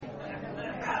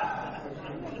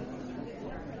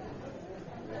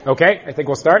Okay, I think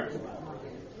we'll start.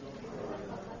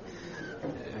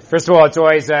 First of all, it's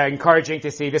always encouraging to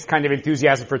see this kind of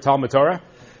enthusiasm for Talmud Torah.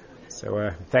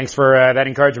 So thanks for that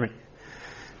encouragement.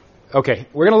 Okay,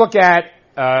 we're going to look at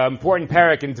important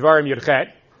parak in Dvarim Yud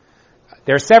Chet.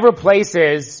 There are several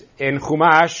places in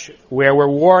Chumash where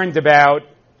we're warned about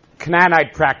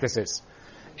Canaanite practices.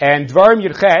 And Dvarim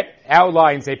Yud Chet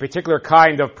outlines a particular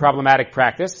kind of problematic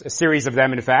practice, a series of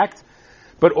them in fact,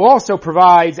 but also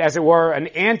provides, as it were, an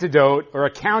antidote or a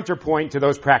counterpoint to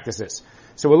those practices.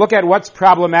 So we'll look at what's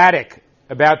problematic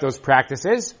about those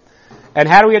practices, and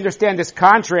how do we understand this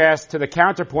contrast to the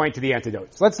counterpoint to the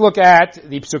antidote. So let's look at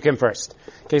the psukim first.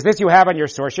 Okay, so this you have on your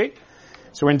source sheet.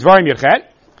 So we're in Dvarim Yud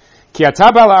Chet. Ki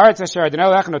ata ba la'aretz asher Adonai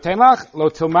Elohecha noten lach, lo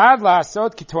tilmad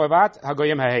la'asot ki to'avat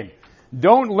hagoyim hahem.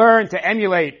 Don't learn to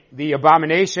emulate the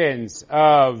abominations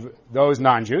of those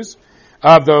non-Jews,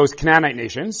 of those Canaanite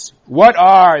nations. What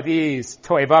are these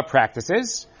to'eva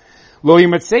practices? Lo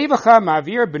yimatzeivacha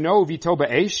ma'avir b'no v'ito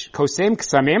ba'esh, kosem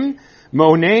ksamim,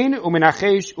 mo'nein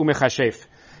u'menachesh u'mechashef.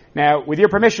 Now, with your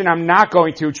permission, I'm not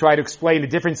going to try to explain the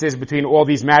differences between all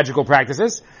these magical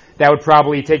practices. That would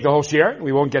probably take the whole year.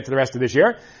 We won't get to the rest of this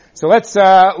year. So let's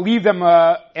leave them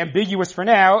ambiguous for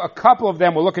now. A couple of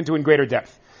them we'll look into in greater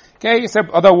depth. Okay, so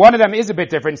although one of them is a bit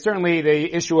different, certainly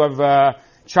the issue of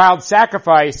child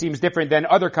sacrifice seems different than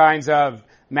other kinds of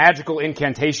magical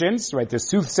incantations, right? The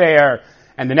soothsayer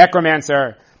and the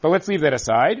necromancer. But let's leave that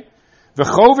aside.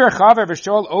 V'chover chaver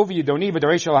v'shol ovi yidoni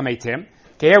v'doreshel hametim.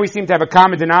 Okay, here we seem to have a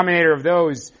common denominator of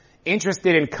those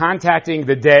interested in contacting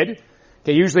the dead.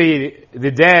 Okay, usually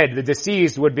the dead, the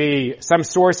deceased, would be some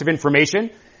source of information,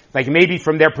 like maybe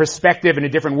from their perspective in a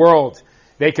different world,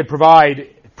 they could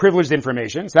provide privileged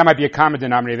information. So that might be a common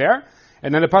denominator there.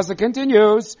 And then the pasuk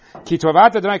continues, Ki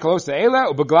toavat Adonai kolos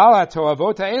ha'ela, u'beglal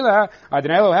ha'toavot ha'ela,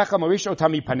 Adonai Elohecha morish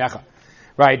otam mipanecha.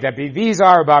 Right, that these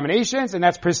are abominations, and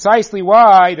that's precisely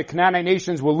why the Canaanite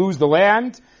nations will lose the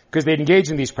land, because they'd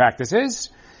engage in these practices.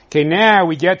 Okay, now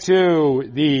we get to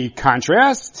the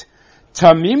contrast.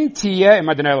 Tamim tiyeh im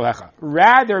Adonai Elohecha.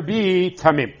 Rather be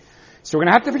tamim. So we're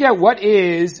going to have to figure out what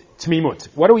is tamimut.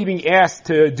 What are we being asked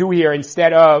to do here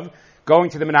instead of going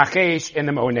to the menachesh and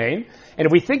the mo'nein? And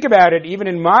if we think about it, even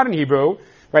in modern Hebrew,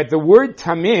 right, the word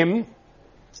tamim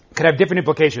could have different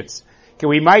implications. Okay,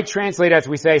 we might translate as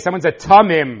we say, someone's a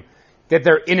tamim, that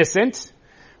they're innocent,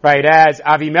 right, as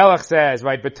Avimelech says,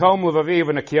 right, betom uvaviv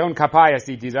v'nakion kapayas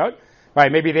itizot,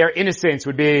 right, maybe their innocence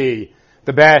would be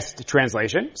the best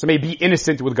translation. So maybe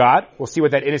innocent with God. We'll see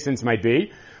what that innocence might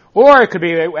be. Or it could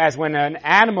be as when an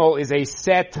animal is a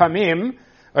set tamim,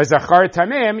 a zachar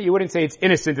tamim, you wouldn't say it's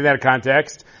innocent in that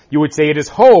context. You would say it is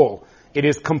whole. It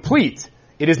is complete.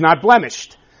 It is not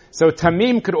blemished. So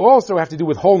tamim could also have to do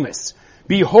with wholeness.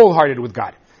 Be wholehearted with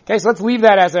God. Okay, so let's leave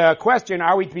that as a question.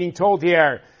 Are we being told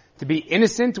here to be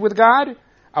innocent with God?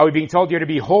 Are we being told here to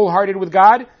be wholehearted with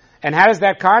God? And how does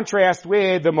that contrast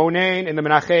with the mo'nein and the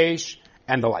menachesh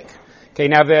and the like? Okay,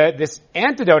 now this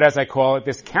antidote, as I call it,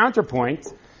 this counterpoint,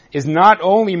 is not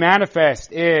only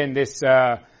manifest in this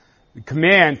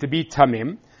command to be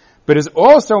tamim, but is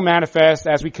also manifest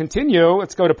as we continue.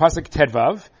 Let's go to pasuk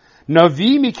Tedvav.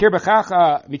 Navi mikir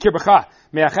b'cha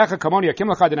me'achecha kamoni yakim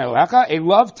lecha Adonai Elohecha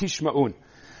elav tishma'un.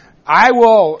 I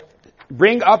will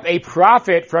bring up a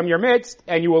prophet from your midst,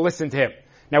 and you will listen to him.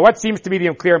 Now, what seems to be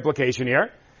the clear implication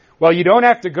here? Well, you don't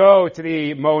have to go to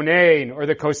the mo'nein or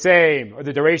the kosem or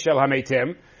the dereshel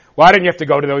hametim. Why don't you have to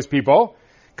go to those people?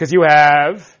 Because you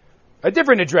have a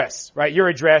different address, right? Your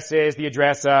address is the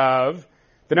address of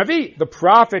the Navi. The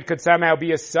prophet could somehow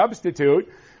be a substitute,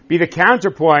 be the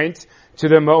counterpoint to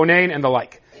the mo'nein and the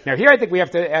like. Now here I think we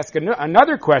have to ask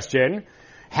another question.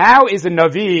 How is a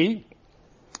Navi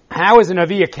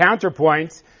a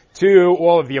counterpoint to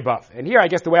all of the above? And here I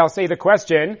guess the way I'll say the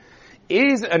question,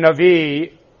 does a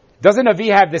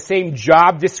Navi have the same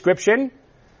job description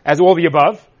as all the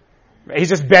above? He's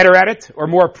just better at it or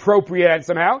more appropriate at it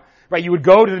somehow? Right, you would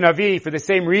go to the Navi for the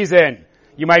same reason.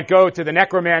 You might go to the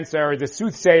necromancer or the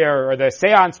soothsayer or the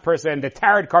seance person, the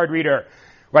tarot card reader.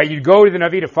 Right, you'd go to the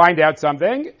Navi to find out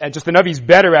something, and just the Navi's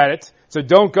better at it, so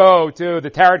don't go to the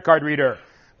tarot card reader.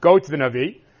 Go to the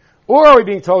Navi. Or are we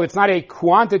being told it's not a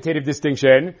quantitative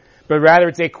distinction, but rather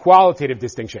it's a qualitative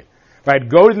distinction? Right,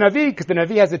 go to the Navi because the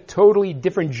Navi has a totally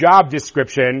different job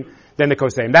description than the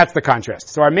Kosem. That's the contrast.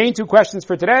 So our main two questions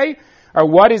for today are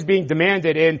what is being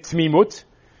demanded in Tmimut?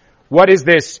 What is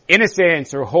this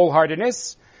innocence or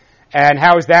wholeheartedness? And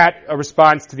how is that a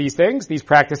response to these things, these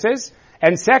practices?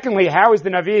 And secondly, how is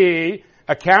the Navi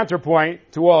a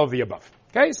counterpoint to all of the above?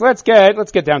 Okay, so let's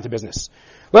get down to business.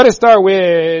 Let us start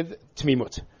with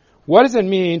Tmimut. What does it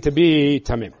mean to be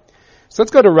Tamim? So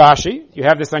let's go to Rashi. You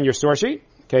have this on your source sheet.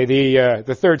 Okay,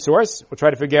 the third source. We'll try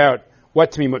to figure out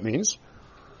what Tamimut means.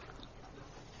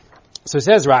 So it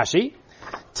says Rashi,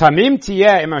 Tamim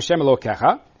tiyeh im Hashem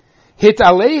Elokecha,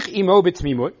 hitaleich imo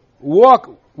b'tmimut,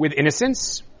 walk with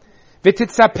innocence,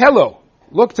 v'titzapelo,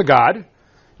 look to God.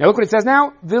 Now look what it says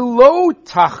now, v'lo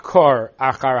tachkor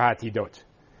achar hatidot.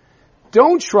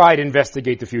 Don't try to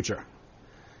investigate the future.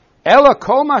 Ela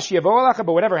kol ma sheyavo alecha,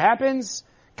 but whatever happens,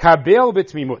 kabel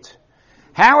b'tmimut.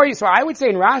 How are you? So I would say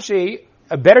in Rashi,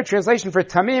 a better translation for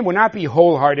tamim would not be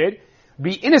wholehearted,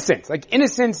 be innocent. Like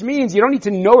innocence means you don't need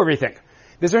to know everything.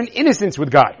 There's an innocence with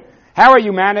God. How do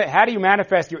you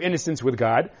manifest your innocence with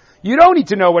God? You don't need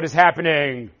to know what is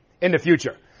happening in the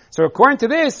future. So according to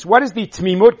this, what is the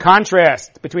tmimut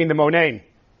contrast between the monain?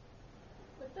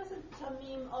 But doesn't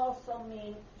tamim also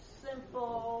mean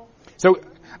simple? So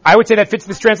I would say that fits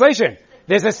this translation.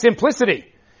 There's a simplicity.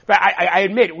 But I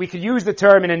admit, we could use the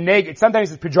term in a negative,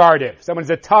 sometimes it's pejorative. Someone's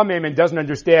a tamim and doesn't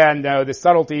understand the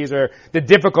subtleties or the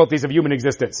difficulties of human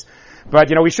existence.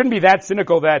 But, we shouldn't be that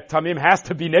cynical that tamim has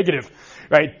to be negative,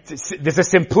 right? There's a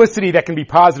simplicity that can be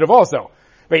positive also,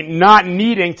 right? Not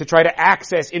needing to try to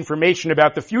access information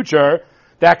about the future,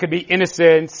 that could be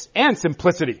innocence and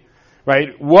simplicity,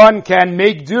 right? One can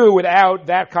make do without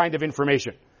that kind of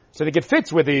information. So I think it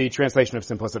fits with the translation of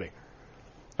simplicity.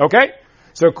 Okay?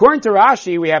 So according to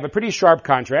Rashi, we have a pretty sharp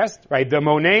contrast, right? The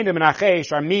monain, the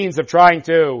menachesh are means of trying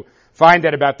to find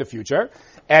out about the future.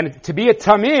 And to be a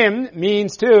tamim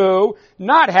means to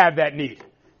not have that need.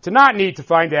 To not need to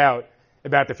find out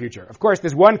about the future. Of course,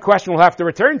 there's one question we'll have to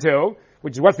return to,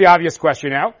 which is what's the obvious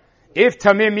question now? If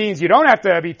tamim means you don't have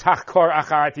to be tachkor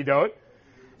achar atidot,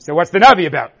 so what's the Navi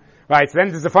about? Right, so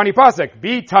then there's a funny pasuk.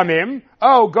 Be tamim.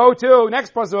 Oh, go to,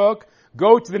 next pasuk.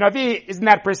 Go to the Navi. Isn't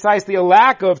that precisely a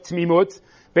lack of tmimut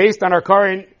based on our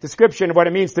current description of what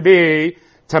it means to be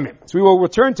tamim? So we will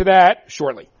return to that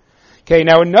shortly. Okay,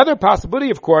 now another possibility,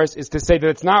 of course, is to say that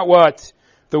it's not what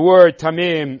the word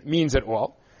tamim means at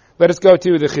all. Let us go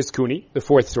to the Chizkuni, the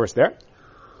fourth source there.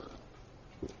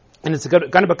 And it's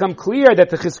going to become clear that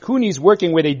the Chizkuni is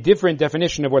working with a different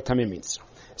definition of what tamim means.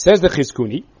 Says the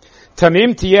Chizkuni,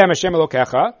 Tamim tiyeh Hashem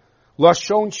Elokecha,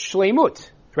 lashon shleimut.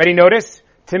 Ready, notice?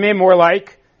 Tamim more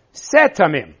like set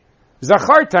tamim,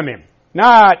 zachar tamim.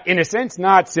 Not innocence,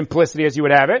 not simplicity as you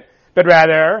would have it, but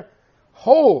rather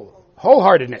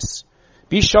wholeheartedness.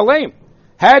 Be shalem.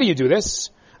 How do you do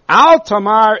this? Al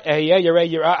tamar ehyeh yireh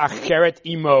yirah acheret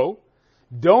imo.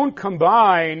 Don't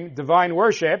combine divine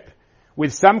worship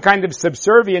with some kind of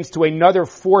subservience to another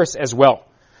force as well.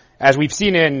 As we've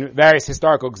seen in various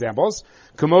historical examples.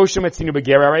 Kumo shematzinu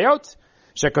beger arayot.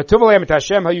 Shekatuv aleim et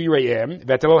Hashem hayu yireim,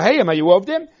 vet Elohim hayu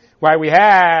ovdim. Right, we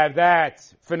have that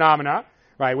phenomena,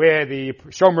 right, where the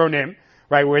Shomronim,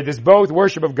 right, where there's both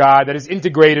worship of God that is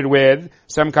integrated with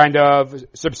some kind of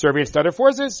subservience to other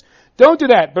forces. Don't do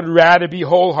that, but rather be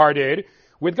wholehearted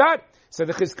with God. So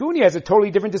the Chizkuni has a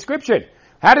totally different description.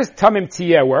 How does Tamim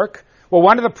Tiyeh work? Well,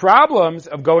 one of the problems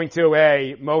of going to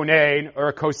a Monain or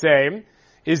a Koseim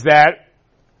is that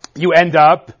you end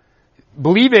up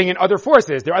believing in other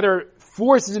forces. There are other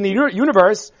forces in the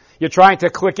universe you're trying to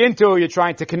click into, you're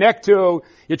trying to connect to,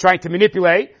 you're trying to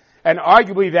manipulate, and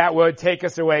arguably that would take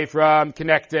us away from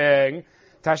connecting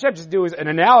to Hashem. Just do an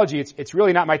analogy, it's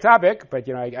really not my topic, but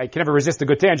I can never resist a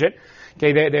good tangent.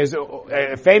 Okay, there's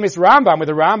a famous Rambam where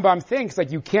the Rambam thinks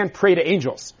like you can't pray to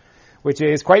angels, which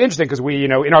is quite interesting because we,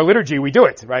 in our liturgy we do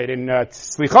it, right? In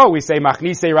Slicho we say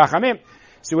Machnise Rachamim.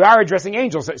 So we are addressing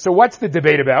angels. So what's the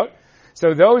debate about?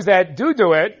 So those that do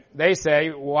it, they say,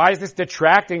 why is this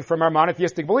detracting from our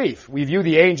monotheistic belief? We view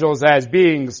the angels as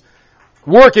beings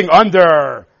working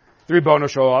under the Ribbono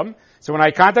Shel Olam. So when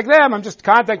I contact them, I'm just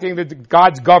contacting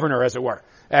God's governor, as it were.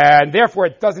 And therefore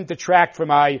it doesn't detract from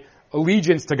my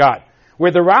allegiance to God.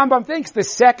 Where the Rambam thinks the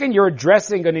second you're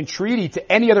addressing an entreaty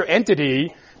to any other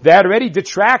entity, that already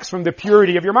detracts from the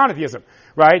purity of your monotheism.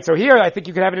 Right? So here, I think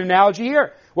you could have an analogy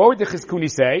here. What would the Chizkuni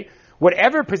say?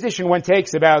 Whatever position one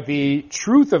takes about the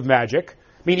truth of magic,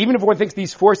 I mean, even if one thinks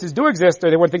these forces do exist,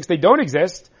 or one thinks they don't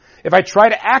exist, if I try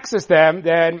to access them,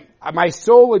 then my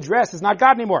sole address is not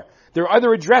God anymore. There are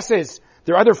other addresses,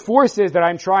 there are other forces that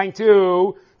I'm trying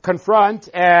to confront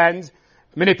and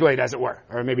manipulate, as it were.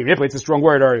 Or maybe manipulate is a strong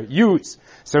word, or use.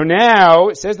 So now,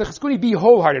 it says the Chizkuni, be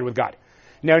wholehearted with God.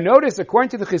 Now notice, according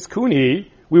to the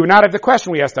Chizkuni, we would not have the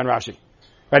question we asked on Rashi.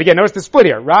 Right, again, notice the split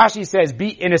here. Rashi says, be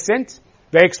innocent.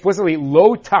 Very explicitly,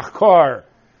 lo tachkor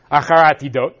achar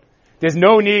atidot. There's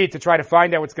no need to try to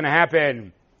find out what's going to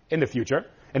happen in the future.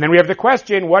 And then we have the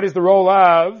question, what is the role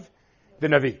of the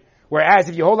Navi? Whereas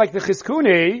if you hold like the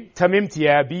Chizkuni, tamim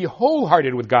tiyeh, be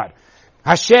wholehearted with God.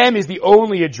 Hashem is the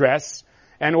only address,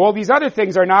 and all these other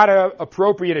things are not an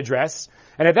appropriate address.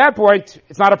 And at that point,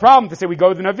 it's not a problem to say we go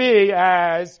to the Navi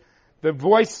as the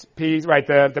voice piece, right,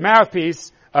 the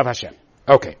mouthpiece of Hashem.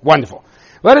 Okay, wonderful.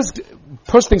 Let us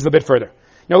push things a bit further.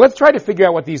 Now let's try to figure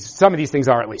out what some of these things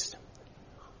are at least.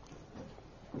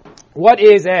 What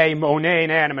is a Monein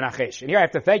and a Menachesh? And here I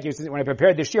have to thank you, since when I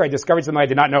prepared this year, I discovered something I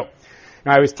did not know.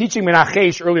 Now I was teaching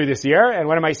Menachesh earlier this year, and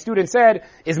one of my students said,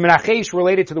 is Menachesh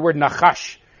related to the word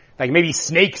Nachash? Like maybe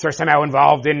snakes are somehow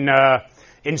involved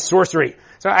in sorcery.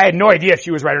 So I had no idea if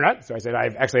she was right or not. So I said, I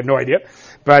actually have no idea.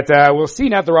 But we'll see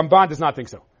now. The Ramban does not think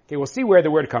so. Okay, we'll see where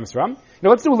the word comes from. Now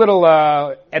let's do a little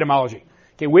etymology.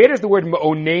 Okay, where does the word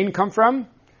ma'onain come from?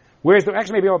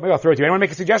 Actually, maybe I'll throw it to you. Anyone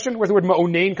make a suggestion? Where's the word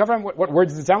ma'onain come from? What word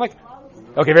does it sound like?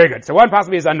 Okay, very good. So one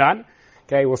possibility is anan.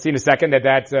 Okay, we'll see in a second that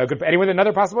that's good. Anyone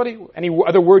another possibility? Any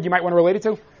other word you might want to relate it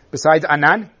to besides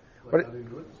anan?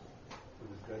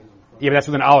 Yeah, but that's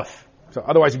with an aleph. So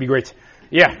otherwise it'd be great.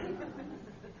 Yeah.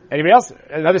 Anybody else?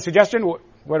 Another suggestion?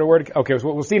 What a word? Okay,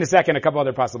 so we'll see in a second a couple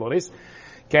other possibilities.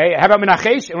 Okay, how about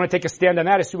Menachesh? I want to take a stand on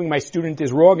that, assuming my student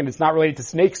is wrong and it's not related to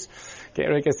snakes. Okay,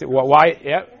 I guess, why?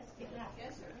 Yeah.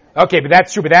 Okay, but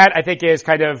that's true. But that, I think, is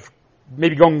kind of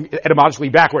maybe going etymologically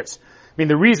backwards. I mean,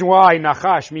 the reason why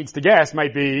Nachash means to guess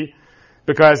might be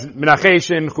because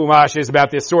Menachesh in Chumash is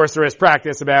about this sorceress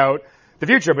practice about the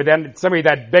future. But then somebody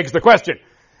that begs the question,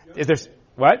 is there,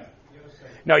 what?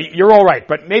 No, you're all right,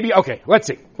 but maybe, okay, let's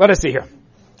see. Let us see here.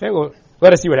 Okay, well,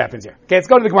 let us see what happens here. Okay, let's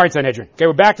go to the Gemara in Sanhedrin. Okay,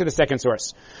 we're back to the second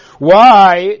source.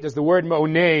 Why does the word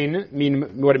Mo'onain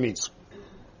mean what it means?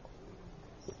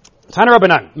 Tana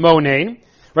Rabbanan, Mo'onain.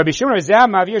 Rabbi Shimon Razah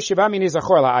Mavir Shiva Mini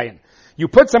Zachor La'ayin. You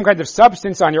put some kind of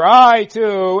substance on your eye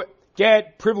to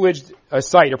get privileged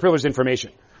sight or privileged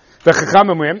information. The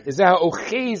Chachamim is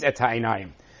Ochez et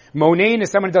ha'inayim. Mo'onain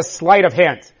is someone who does sleight of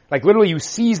hand. Like literally you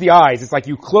seize the eyes. It's like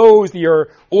you close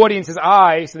your audience's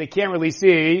eyes so they can't really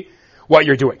see what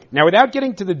you're doing. Now without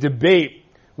getting to the debate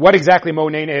what exactly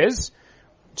Mo'onain is,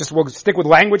 just we'll stick with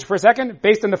language for a second.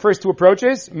 Based on the first two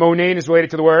approaches, Mo'onain is related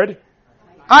to the word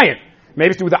ayin. Maybe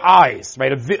it's to do with the eyes,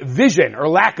 right? Vision or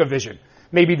lack of vision.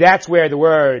 Maybe that's where the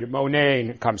word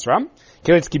Mo'onain comes from.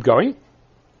 Okay, let's keep going.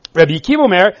 Rabbi Akiva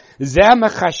Omer, Zeh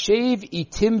mechashev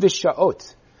itim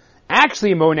v'sha'ot.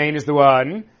 Actually, Mo'onain is the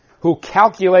one who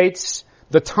calculates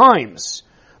the times.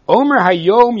 Omer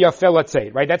hayom yafel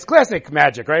atzeit, right? That's classic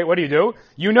magic, right? What do?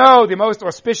 You know the most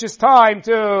auspicious time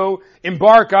to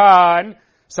embark on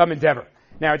some endeavor.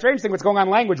 Now, it's very interesting what's going on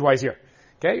language-wise here.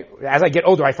 Okay? As I get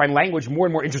older, I find language more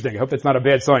and more interesting. I hope that's not a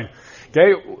bad sign.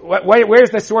 Okay? Where's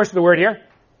the source of the word here?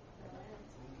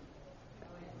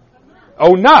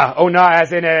 Ona. Ona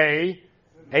as in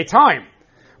a time.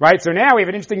 Right? So now we have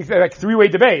an interesting three-way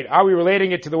debate. Are we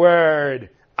relating it to the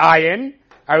word ayin?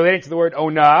 Are we relating it to the word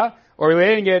ona? Or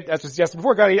relating it, as was suggested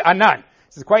before, anan?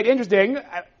 This is quite interesting.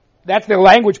 That's the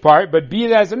language part, but be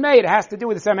it as it may, it has to do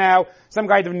with somehow some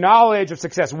kind of knowledge of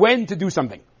success. When to do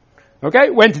something.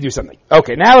 Okay? When to do something.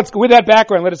 Okay, now with that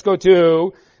background, let us go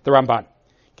to the Ramban.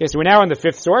 Okay, so we're now on the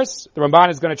fifth source. The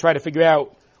Ramban is going to try to figure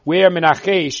out where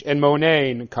Menachesh and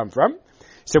Mo'onain come from.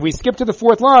 So if we skip to the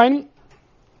fourth line,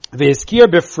 V'eskir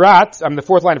befrat, the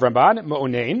fourth line of Ramban,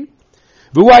 Mo'onain,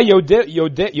 V'ua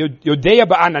yodea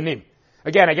ba'ananim.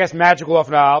 Again, I guess magical off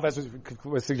valve, as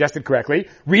was suggested correctly,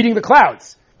 reading the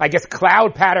clouds. I guess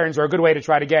cloud patterns are a good way to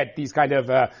try to get these kind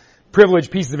of privileged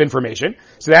pieces of information.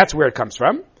 So that's where it comes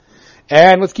from.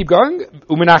 And let's keep going.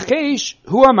 Umenachesh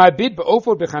huwa ma'bid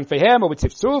ba'ofot b'chanfehem or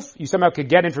b'tiftzuf. You somehow could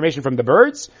get information from the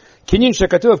birds. Kinyin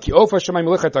shekatuv ki ofa shamayim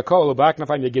melichat hakol ubak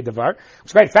nafayim yegid davar.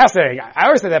 It's quite fascinating. I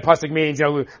always said that pasuk means,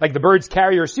 like the birds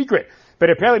carry your secret. But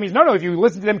it apparently means, no, if you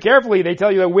listen to them carefully, they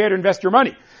tell you where to invest your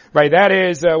money. Right, that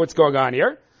is what's going on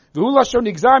here. V'hu lashon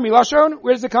nigzar milashon.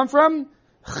 Where does it come from?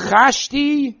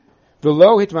 Chashti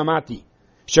v'lo hitmamati.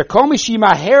 Shekom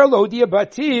mishimaher lo dia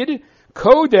batid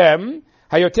kodem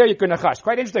hayoter yikun nachash.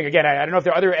 Quite interesting. Again, I don't know if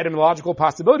there are other etymological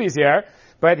possibilities here,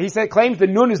 but he claims the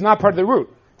nun is not part of the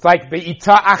root. It's like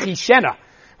be'ita achishena,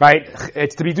 right?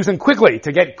 It's to be do something quickly,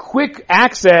 to get quick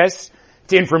access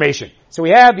to information. So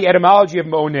we have the etymology of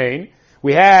Mo'onain.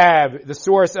 We have the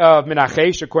source of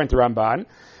Menachesh, according to Ramban.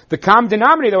 The common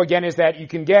denominator, though, again, is that you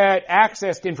can get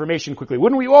access to information quickly.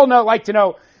 Wouldn't we all like to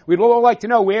know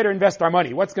where to invest our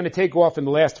money? What's going to take off in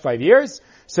the last 5 years?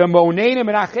 So Mo'onain and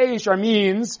Menachesh are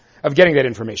means of getting that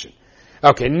information.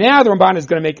 Okay, now the Ramban is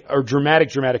going to make a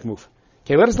dramatic move.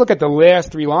 Okay, let us look at the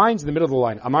last three lines in the middle of the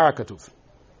line. Amar Katuv.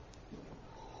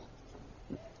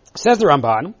 Says the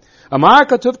Ramban, Amar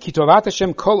Katuv ki tovat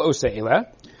Hashem kol oseh elah,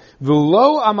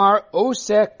 v'lo amar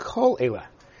oseh kol elah.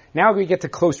 Now we get to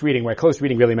close reading, where close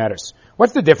reading really matters.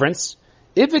 What's the difference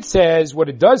If it says what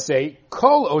it does say,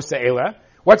 kol osa'ela,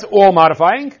 what's all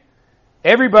modifying?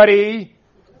 Everybody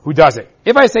who does it.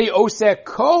 If I say ose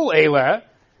kol ela,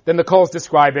 then the kol is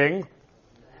describing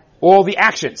all the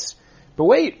actions. But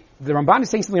wait, the Ramban is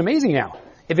saying something amazing now.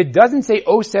 If it doesn't say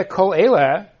ose kol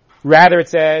ela, rather it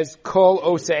says kol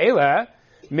ose ela,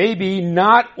 maybe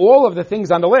not all of the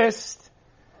things on the list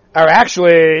are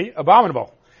actually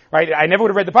abominable. Right? I never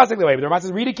would have read the pasuk that way, but the Ramban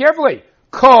says read it carefully.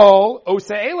 Kol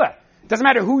ose ela. It doesn't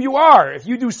matter who you are. If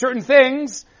you do certain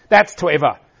things, that's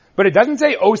toeva. But it doesn't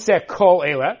say ose kol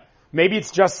ela. Maybe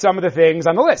it's just some of the things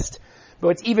on the list. But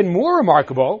what's even more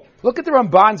remarkable, look at the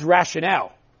Ramban's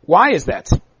rationale. Why is that?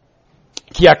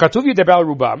 Ki hakatuv yidber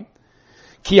rubam,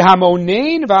 ki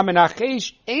hamonein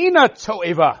v'amenachesh eina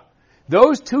toeva.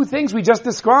 Those two things we just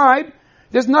described,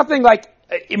 there's nothing like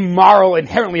immoral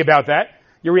inherently about that.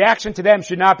 Your reaction to them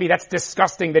should not be, that's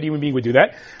disgusting that a human being would do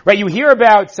that. Right? You hear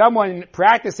about someone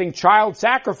practicing child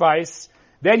sacrifice,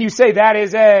 then you say that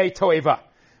is a toeva.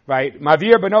 Right?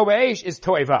 Mavir bano ba'esh is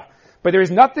toeva. But there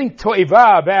is nothing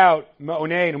toeva about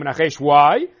ma'onein u'menachesh.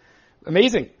 Why?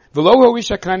 Amazing. V'lo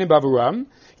ho'isha kanim bavuram,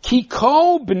 ki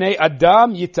kol b'nei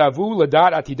adam yitavu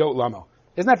ladat atidot lamo.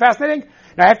 Isn't that fascinating?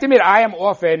 Now I have to admit, I am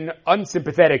often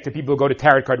unsympathetic to people who go to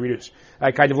tarot card readers.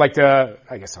 I kind of like to,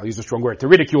 I guess I'll use a strong word, to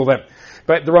ridicule them.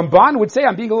 But the Ramban would say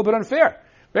I'm being a little bit unfair.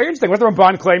 Very interesting. What the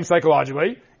Ramban claims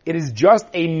psychologically? It is just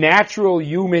a natural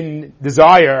human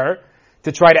desire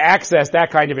to try to access that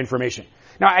kind of information.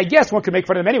 Now, I guess one could make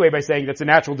fun of them anyway by saying that's a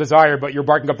natural desire, but you're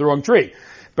barking up the wrong tree.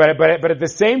 But at the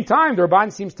same time, the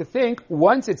Ramban seems to think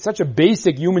once it's such a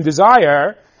basic human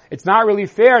desire, it's not really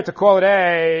fair to call it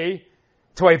a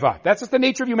toiva. That's just the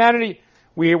nature of humanity.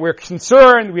 We're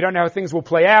concerned. We don't know how things will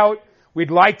play out.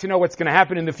 We'd like to know what's going to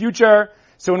happen in the future.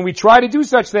 So when we try to do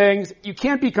such things, you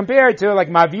can't be compared to like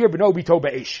mavir b'no bito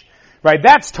ba'esh. Right?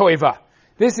 That's toiva.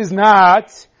 This is not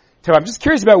toiva. I'm just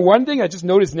curious about one thing I just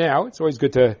noticed now. It's always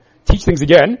good to teach things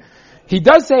again. He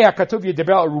does say hakatuv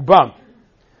yidber rubam.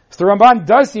 So the Ramban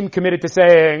does seem committed to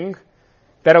saying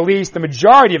that at least the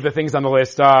majority of the things on the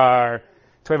list are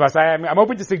toivas. I'm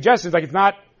open to suggestions. Like it's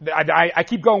not. I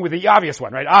keep going with the obvious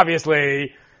one, right?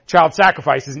 Obviously, child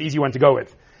sacrifice is an easy one to go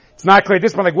with. It's not clear at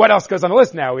this point. Like what else goes on the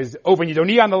list now? Is Oven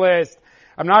Yidoni on the list?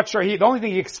 I'm not sure. The only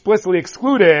thing he explicitly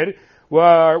excluded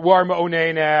were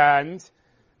Ma'onein and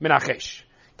Menachesh.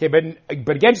 Okay,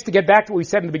 but again, just to get back to what we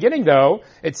said in the beginning, though,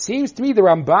 it seems to me the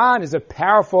Ramban is a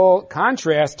powerful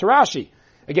contrast to Rashi.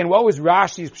 Again, what was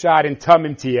Rashi's pshat in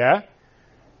Tamim Tiyah?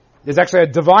 There's actually a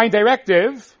divine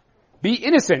directive: be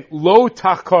innocent. Lo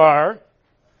tachkar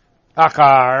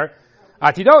achar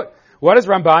atidot. What does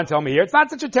Ramban tell me here? It's not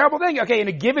such a terrible thing. Okay, in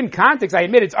a given context, I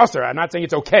admit it's usur. I'm not saying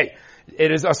it's okay.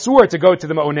 It is asur to go to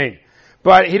the ma'onein.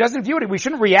 But he doesn't view it. We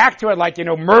shouldn't react to it like,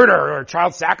 murder or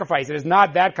child sacrifice. It is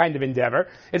not that kind of endeavor.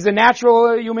 It's a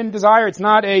natural human desire. It's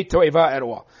not a toeva at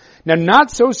all. Now,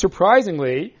 not so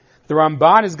surprisingly, the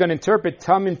Ramban is going to interpret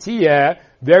Tamim Tiyah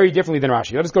very differently than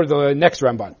Rashi. Let us go to the next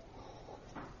Ramban.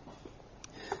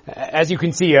 As you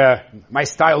can see, my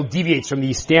style deviates from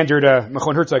the standard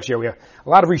Mechon Herzog here. We have a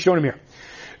lot of Rishonim here.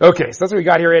 Okay, so that's what we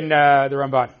got here in the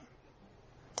Ramban.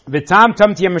 V'tam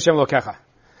tam tiyam Hashem lokecha.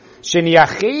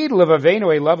 Sheniachid levavenu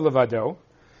elav levado.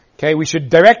 Okay, we should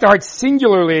direct our hearts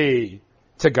singularly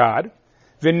to God.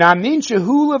 V'namin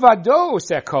shehu levado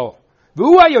sekol.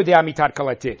 V'hu hayodea mitat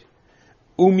kalatid.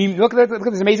 Look at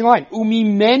this amazing line.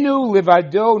 Umimenu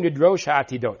levado nidrosh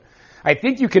ha'atidot. I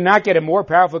think you cannot get a more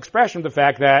powerful expression of the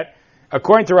fact that,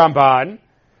 according to Ramban,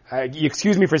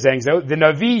 excuse me for saying so, the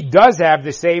Navi does have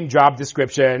the same job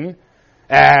description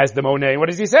as the Monei. What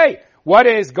does he say? What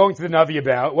is going to the Navi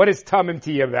about? What is Tamim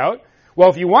Tiyah about? Well,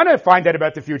 if you want to find out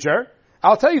about the future,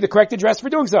 I'll tell you the correct address for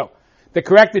doing so. The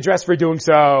correct address for doing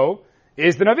so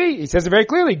is the Navi. He says it very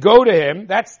clearly. Go to him.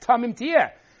 That's Tamim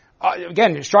Tiyah.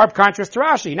 Again, sharp contrast to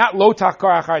Rashi. Not lo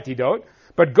tachkar achar atidot,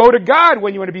 but go to God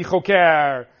when you want to be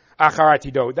choker achar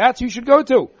atidot. That's who you should go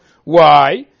to.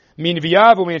 Why? There are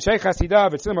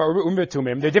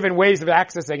different ways of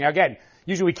accessing. Again,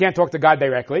 usually we can't talk to God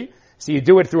directly. So you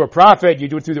do it through a prophet, you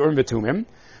do it through the Urim V'Tumim.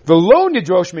 V'lo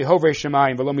nidrosh mihovrei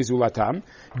shemayim v'lo mizulatam.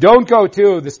 Don't go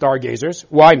to the stargazers.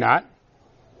 Why not?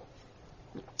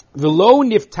 V'lo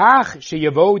niftach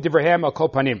sheyavo divrehem al kol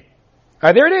panim.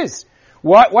 There it is.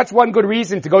 What's one good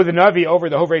reason to go to the Navi over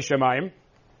the Hovrei Shemayim?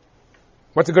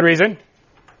 What's a good reason?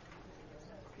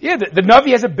 Yeah, the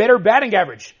Navi has a better batting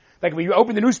average. Like when you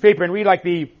open the newspaper and read like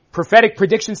the prophetic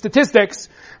prediction statistics,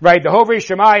 right? The Hovrei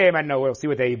Shemayim, I don't know, we'll see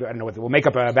what we'll make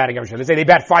up a batting average. Let's say they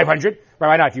bat 500. Right,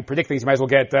 why not? If you predict things, you might as well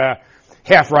get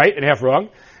half right and half wrong.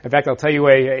 In fact, I'll tell you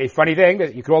a funny thing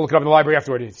that you can all look it up in the library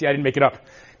afterward. See, I didn't make it up.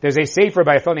 There's a sefer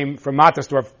by a fellow named from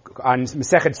Matasdorf on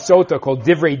Masechet Sota called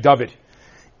Divrei David.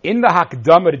 In the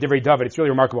Hakdama to Divrei David, it's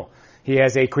really remarkable. He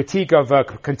has a critique of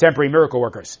contemporary miracle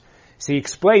workers. So he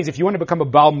explains, if you want to become a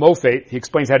Baal Mofet, he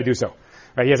explains how to do so.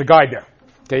 Right? He has a guide there.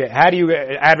 Okay, how do you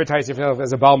advertise yourself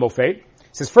as a Baal Mofet? He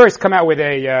says, first come out with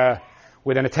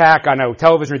an attack on a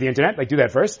television or the internet, like do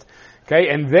that first. Okay,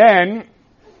 and then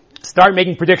start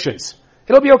making predictions.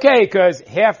 It'll be okay, because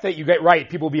half that you get right,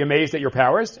 people will be amazed at your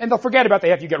powers, and they'll forget about the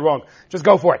half you get wrong. Just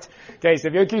go for it. Okay, so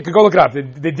if you could go look it up.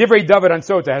 The Divrei David on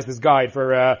Sota has this guide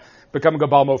for becoming a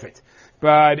Baal Mofet.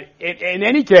 But in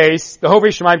any case, the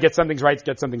Hovei Shemaim gets some things right,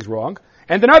 gets some things wrong,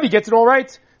 and the Navi gets it all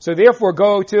right. So therefore,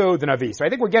 go to the Navi. So I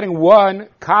think we're getting one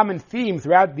common theme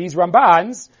throughout these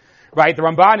Rambans, right? The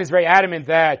Ramban is very adamant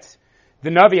that the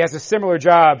Navi has a similar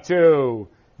job to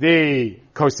the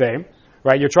Kosem.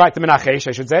 Right, you're trying to menachesh,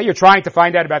 I should say. You're trying to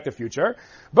find out about the future.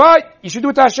 But you should do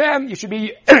it to Hashem. You should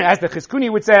be, as the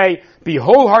Chizkuni would say, be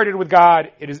wholehearted with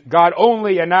God. It is God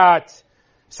only and not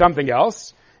something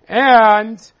else.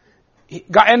 And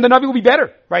the Navi will be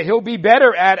better, right? He'll be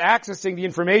better at accessing the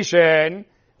information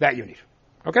that you need.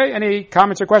 Okay, any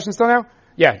comments or questions still now?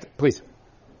 Yeah, please. It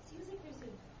seems like there's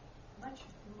a much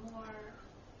more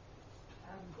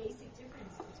basic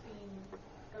difference between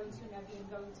going to a Navi and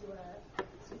going to a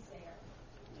soothsayer.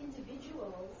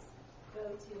 Individuals go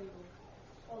to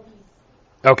all these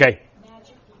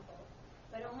magic people,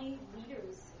 but only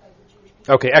leaders of the Jewish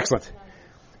people. Okay, excellent.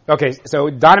 Okay, so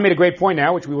Donna made a great point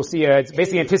now, which we will see. It's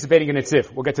basically anticipating an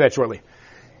Netziv. We'll get to that shortly.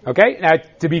 Okay, now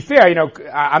to be fair,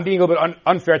 I'm being a little bit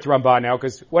unfair to Ramban now,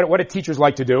 because what do teachers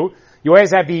like to do? You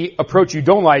always have the approach you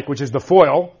don't like, which is the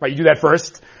foil, right? You do that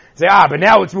first. Say, but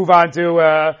now let's move on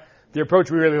to the approach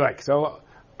we really like. So,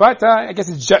 but I guess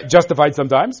it's justified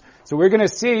sometimes. So we're going to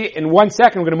see in 1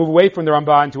 second, we're going to move away from the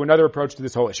Ramban to another approach to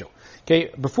this whole issue. Okay,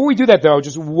 before we do that though,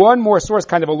 just one more source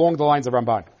kind of along the lines of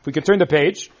Ramban. If we could turn the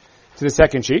page to the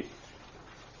second sheet.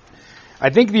 I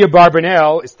think the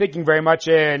Abarbanel is thinking very much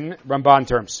in Ramban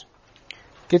terms.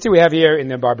 Okay, so we have here in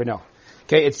the Abarbanel.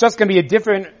 Okay, it's just going to be a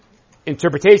different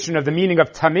interpretation of the meaning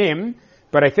of Tamim,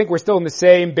 but I think we're still in the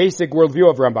same basic worldview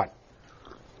of Ramban.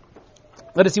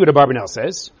 Let us see what Abarbanel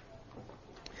says.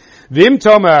 Vim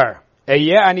Tomer,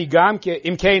 ani gam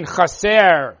imkein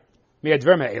chaser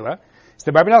mi'adver me'ela.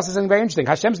 So the Abarbanel says something very interesting.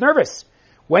 Hashem's nervous.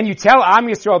 When you tell Am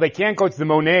Yisrael they can't go to the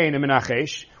Monain and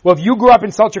Menachesh, well, if you grew up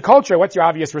in such a culture, what's your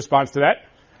obvious response to that?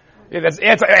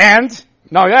 And,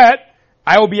 not that,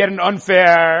 I will be at an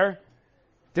unfair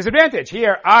disadvantage.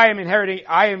 Here, I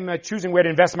am choosing where to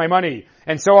invest my money,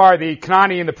 and so are the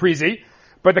Kanani and the Prizi.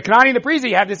 But the Kanani and the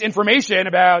Prizi have this information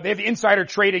they have the insider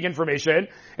trading information,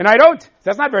 and I don't.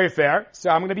 That's not very fair, so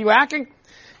I'm going to be lacking.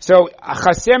 So,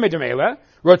 Chaser Medumela,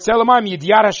 you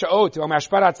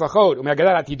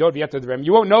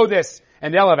won't know this,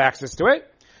 and they'll have access to it.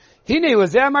 Okay,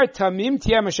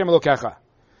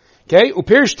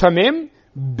 upirish tamim,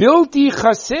 bilti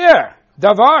chaser,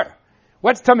 davar.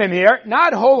 What's tamim here?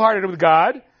 Not wholehearted with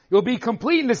God. You'll be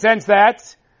complete in the sense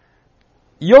that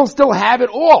you'll still have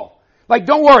it all. Like,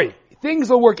 don't worry.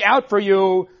 Things will work out for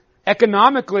you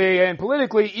economically and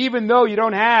politically, even though you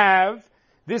don't have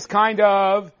this kind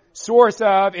of source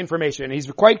of information.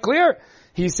 He's quite clear.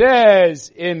 He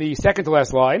says in the second to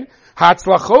last line,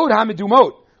 Hatzlachot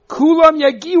hamedumot, kulam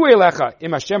yagiu elecha,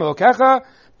 im Hashem elokecha,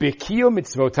 bekil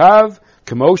mitzvotav,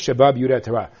 kamo shabab yudah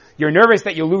Torah. You're nervous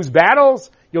that you'll lose battles,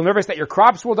 you're nervous that your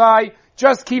crops will die,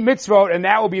 just keep mitzvot, and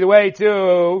that will be the way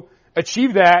to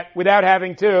achieve that without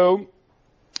having to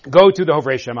go to the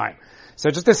Hovei Shemaim. So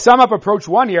just to sum up approach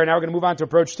 1 here, now we're going to move on to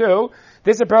approach 2.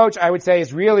 This approach, I would say,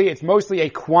 it's mostly a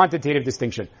quantitative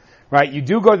distinction. Right? You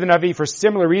do go to the Navi for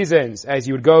similar reasons as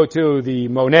you would go to the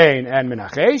Monain and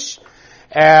Menachesh.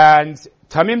 And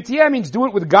Tamim Tiyeh means do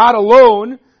it with God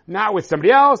alone, not with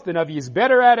somebody else. The Navi is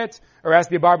better at it, or as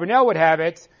the Abarbanel would have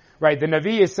it, right? The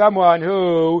Navi is someone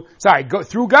through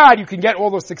God you can get all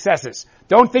those successes.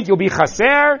 Don't think you'll be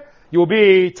Chaser, you'll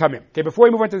be Tamim. Okay, before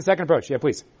we move on to the second approach, yeah,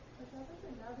 please.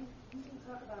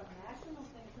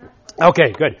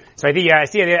 Okay, good. So I think, I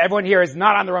see everyone here is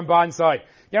not on the Ramban side.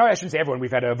 I shouldn't say everyone.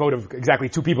 We've had a vote of exactly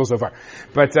 2 people so far.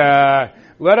 But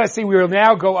let us see. We will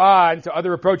now go on to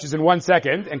other approaches in 1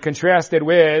 second and contrast it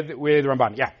with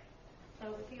Ramban. Yeah. So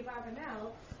with the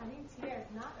Abarbanel, Tamim Tiyeh is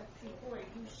not a tzibur.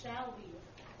 You shall be.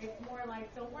 It's more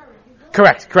like, don't worry.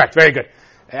 Correct. Very good.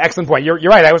 Excellent point. You're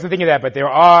right. I wasn't thinking of that, but there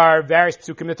are various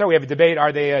psukim in the Torah. We have a debate.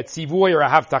 Are they a tzivui or a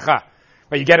havtacha?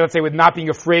 Right? You get it, let's say, with not being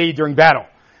afraid during battle.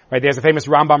 Right? There's a famous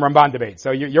Rambam debate.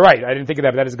 So you're right. I didn't think of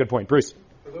that, but that is a good point. Bruce.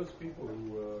 For those people who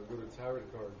go to tarot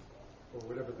cards or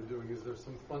whatever they're doing, is there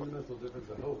some fundamental difference,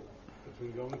 I hope,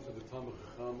 between going to the Talmud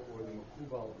Chacham or the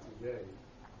Mekubal today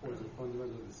Or is it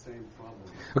fundamentally the same problem?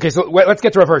 Okay, so let's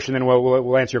get to Rav Hirsch, and then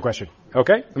we'll answer your question.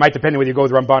 Okay? It might depend on whether you go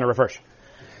with Ramban or Rav Hirsch.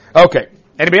 Okay.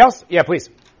 Anybody else? Yeah, please.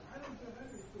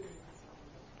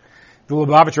 The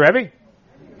Lubavitcher Rebbe?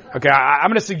 Okay, I'm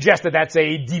going to suggest that that's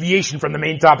a deviation from the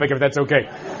main topic, if that's okay.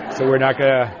 So we're not going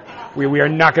to, we are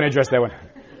not going to address that one.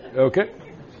 Okay?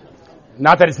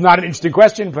 Not that it's not an interesting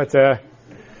question, but,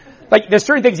 like, there's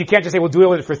certain things you can't just say, we'll deal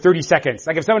with it for 30 seconds.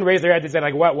 Like, if someone raised their hand and said,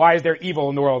 like, why is there evil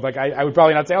in the world? Like, I would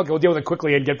probably not say, okay, we'll deal with it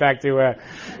quickly and get back to,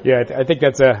 I think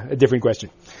that's a different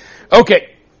question.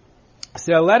 Okay.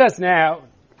 So let us now,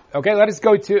 okay, let us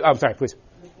go to, I'm sorry, please.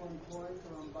 Just one point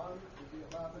from Bob.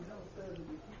 Rabbi Hill says if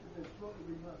we keep it this short,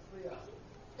 we must stay out.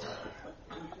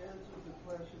 Which answers the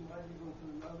question, why do you go to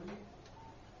the Navi?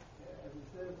 As it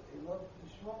says, a love to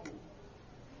shmuel.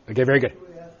 Okay, very good. That's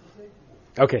what he has to say to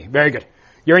you. Okay, very good.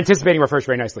 You're anticipating Rav Hirsch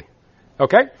very nicely.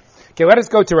 Okay? Okay, let us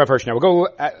go to Rav Hirsch now. We'll go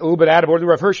a little bit out of order to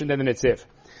Rav Hirsch and then the Netziv.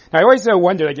 Now, I always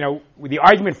wonder, like, the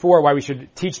argument for why we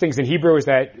should teach things in Hebrew is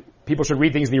that people should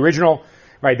read things in the original,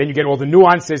 right? Then you get all the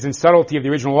nuances and subtlety of the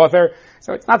original author.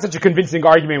 So it's not such a convincing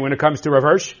argument when it comes to Rav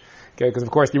Hirsch, okay, because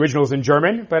of course the original is in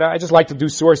German, but I just like to do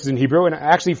sources in Hebrew, and I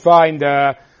actually find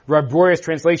Rav Breuer's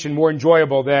translation more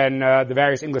enjoyable than the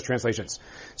various English translations.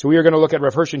 So we are going to look at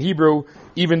Rav Hirsch in Hebrew,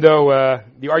 even though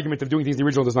the argument of doing things in the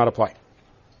original does not apply.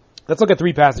 Let's look at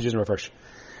 3 passages in Rav Hirsch.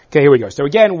 Okay, here we go. So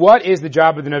again, what is the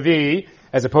job of the Navi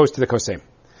as opposed to the Kosem?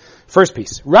 First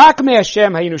piece. Rak me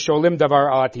Hashem hayinu sholim davar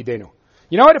al atidenu.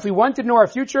 You know what? If we wanted to know our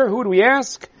future, who would we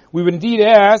ask? We would indeed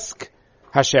ask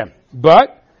Hashem.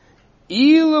 But,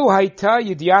 ilu hayta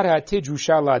yidiyat ha'atid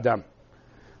rusha la'adam.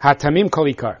 Hatamim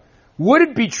kolikar. Would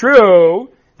it be true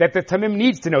that the Tamim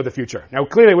needs to know the future? Now,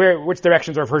 clearly, which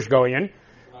directions are Hirsch going in?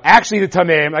 Actually, the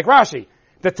Tamim, like Rashi,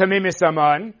 the Tamim is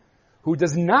someone who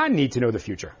does not need to know the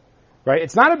future. Right?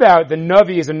 It's not about the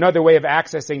Navi is another way of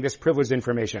accessing this privileged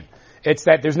information. It's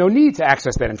that there's no need to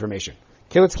access that information.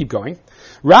 Okay, let's keep going.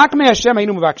 Rak me Hashem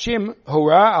haynu mevakshim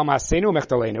hora al maasenu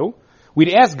mechtalenu.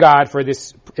 We'd ask God for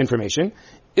this information.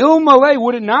 Ilmalei,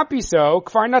 would it not be so?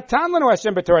 Kfar natan lanu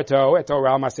Hashem b'torato et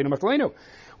hora al maasenu mechtalenu.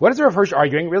 What is Rav Hirsch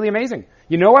arguing? Really amazing.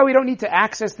 You know why we don't need to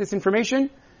access this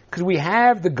information? Because we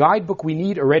have the guidebook we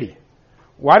need already.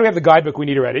 Why do we have the guidebook we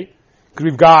need already? Because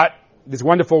we've got this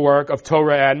wonderful work of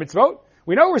Torah and mitzvot.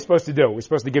 We know what we're supposed to do. We're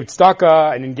supposed to give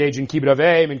tzedakah and engage in kibbut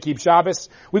avim and keep Shabbos.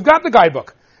 We've got the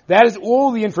guidebook. That is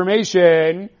all the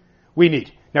information we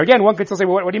need. Now again, one could still say,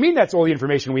 well, what do you mean that's all the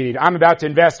information we need? I'm about to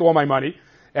invest all my money,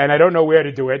 and I don't know where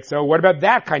to do it, so what about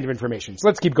that kind of information? So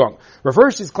let's keep going. Rav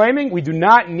Hirsch is claiming we do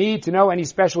not need to know any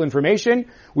special information.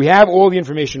 We have all the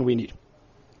information we need.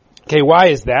 Okay, why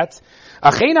is that?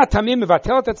 Because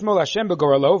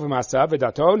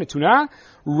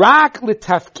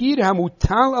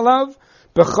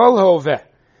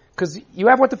you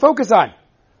have what to focus on.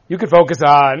 You could focus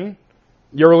on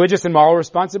your religious and moral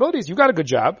responsibilities. You've got a good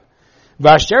job.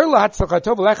 What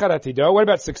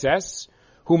about success?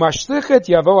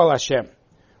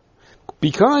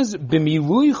 Because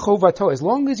as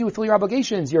long as you fulfill your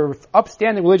obligations, you're an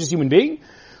upstanding religious human being,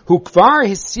 you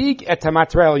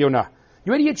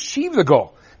already achieved the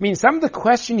goal. I mean, some of the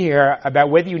question here about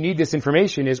whether you need this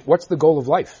information is, what's the goal of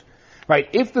life? Right?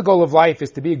 If the goal of life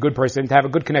is to be a good person, to have a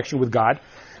good connection with God,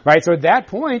 right? So at that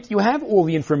point, you have all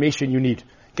the information you need.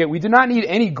 Okay, we do not need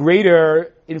any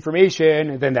greater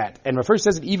information than that. And Rav Hirsch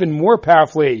says it even more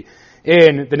powerfully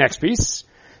in the next piece.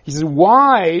 He says,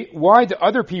 why do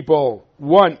other people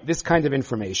want this kind of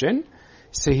information?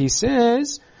 So he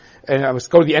says, and let's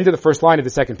go to the end of the first line of the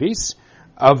second piece.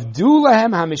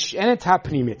 Avdulahem hamishenet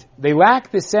hapnimit. They lack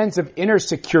the sense of inner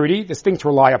security, this thing to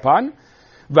rely upon.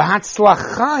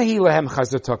 V'hatzlachahi lehem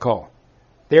chazutakol.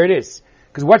 There it is.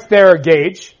 Because what's their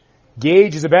gauge?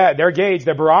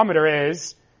 Their barometer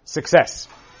is success.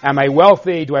 Am I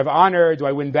wealthy? Do I have honor? Do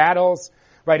I win battles?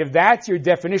 Right? If that's your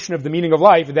definition of the meaning of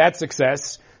life, that's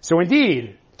success. So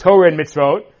indeed, Torah and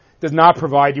mitzvot does not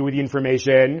provide you with the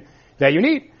information that you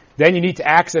need. Then you need to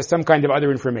access some kind of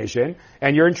other information,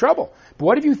 and you're in trouble. But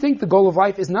what if you think the goal of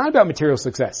life is not about material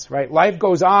success, right? Life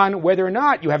goes on whether or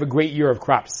not you have a great year of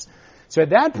crops. So at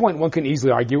that point, one can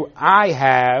easily argue, I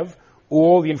have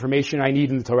all the information I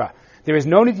need in the Torah. There is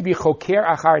no need to be choker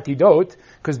achar tidot,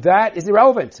 because that is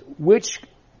irrelevant. Which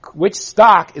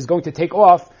stock is going to take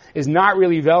off is not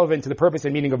really relevant to the purpose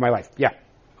and meaning of my life. Yeah.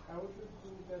 How would you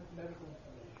prove that medical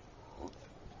information?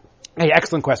 Hey,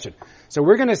 excellent question. So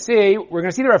we're going to see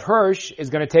that Rav Hirsch is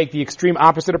going to take the extreme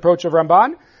opposite approach of Ramban,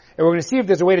 and we're going to see if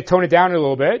there's a way to tone it down a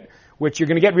little bit, which you're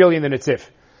going to get really in the Netziv.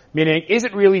 Meaning, is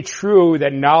it really true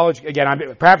that knowledge, again,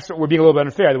 perhaps we're being a little bit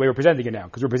unfair the way we're presenting it now,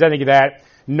 because we're presenting it that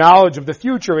knowledge of the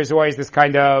future is always this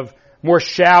kind of more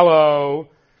shallow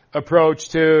approach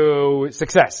to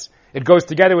success. It goes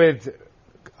together with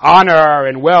honor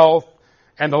and wealth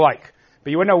and the like.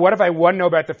 But you want to know, what if I want to know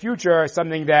about the future,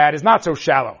 something that is not so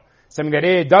shallow, something that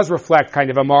it does reflect kind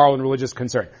of a moral and religious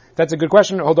concern? That's a good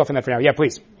question. Hold off on that for now. Yeah,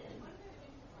 please.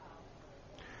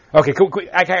 Okay, cool. Can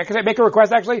I make a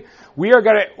request, actually? We are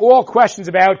going to, all questions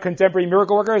about contemporary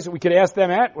miracle workers, we could ask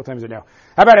them at, what time is it now?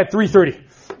 How about at 3:30?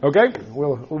 Okay?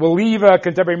 We'll leave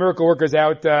contemporary miracle workers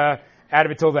out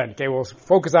of it till then. Okay, we'll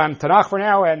focus on Tanakh for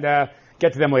now and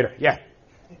get to them later. Yeah.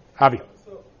 Avi.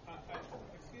 So,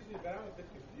 excuse me, but I'm a bit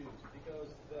confused because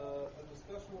the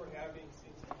discussion we're having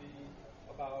seems to be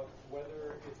about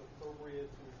whether it's appropriate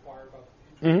to inquire about the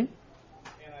future. Mm-hmm.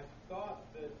 And I thought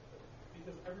that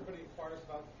because everybody inquires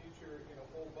about the future in a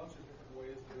whole bunch of different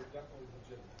ways that are definitely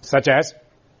legitimate. Such as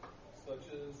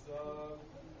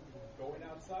going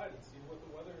outside and seeing what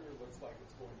the weather looks like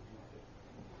it's going to be.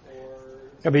 Or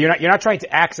no, but you're not trying to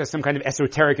access some kind of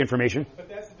esoteric information. But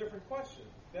that's a different question.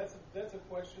 That's a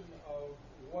question of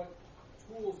what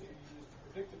tools you use to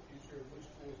predict the future and which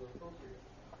tools are appropriate.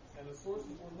 And the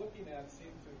sources we're looking at seem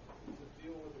to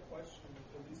deal with the question,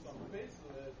 at least on the face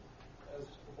of it, as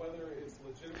to whether it's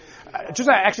legitimate.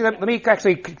 Let me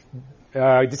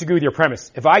disagree with your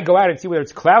premise. If I go out and see whether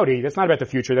it's cloudy, that's not about the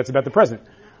future, that's about the present.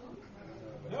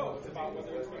 No, it's about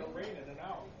whether it's going to rain in an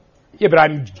hour. Yeah, but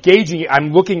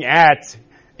I'm looking at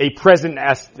a present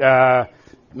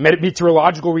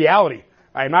meteorological reality.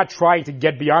 I'm not trying to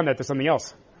get beyond that to something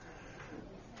else.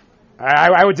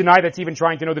 I would deny that's even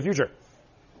trying to know the future.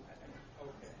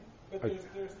 Okay.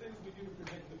 But there's things we do to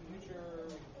predict the future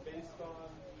based on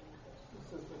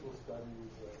statistical studies,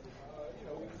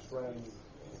 trends.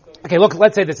 Okay, look,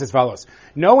 let's say this as follows.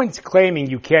 No one's claiming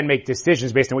you can make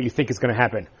decisions based on what you think is going to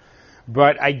happen.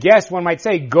 But I guess one might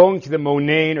say going to the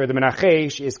Monain or the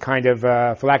Menachesh is kind of,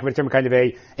 for lack of a term, kind of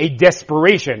a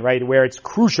desperation, right? Where it's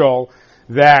crucial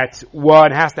that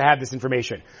one has to have this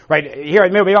information. Right? Here,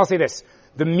 maybe I'll say this.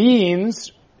 The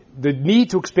need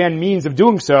to expand means of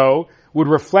doing so would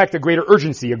reflect a greater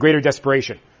urgency, a greater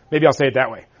desperation. Maybe I'll say it that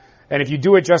way. And if you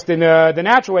do it just in the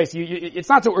natural way, so it's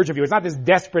not so urgent for you. It's not this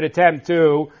desperate attempt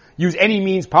to use any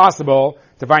means possible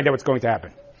to find out what's going to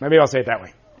happen. Maybe I'll say it that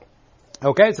way.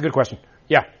 Okay, it's a good question.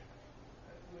 Yeah.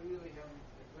 We really have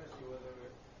a question whether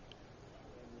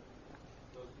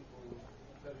those people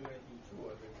tell you anything true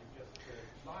or they're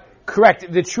just lying.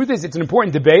 Correct. The truth is, it's an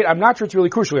important debate. I'm not sure it's really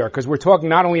crucial here because we're talking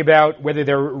not only about whether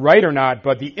they're right or not,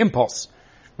 but the impulse,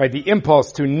 right? The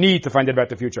impulse to need to find out about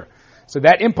the future. So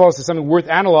that impulse is something worth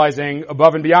analyzing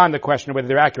above and beyond the question of whether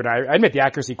they're accurate. I admit the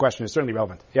accuracy question is certainly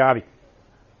relevant. Yeah, Avi.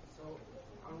 So,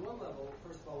 on one level,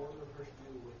 first of all, what would it first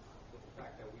do with the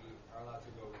fact that we are allowed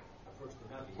to go approach the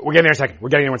Navi? We're getting there in a second. We're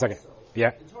getting there in 1 second. So,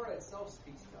 Yeah. the Torah itself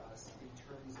speaks to us in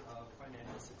terms of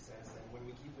financial success, and when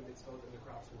we keep the mitzvot, then the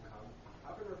crops will come.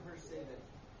 How can Rav Hirsch say that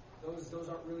those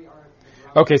aren't the ground?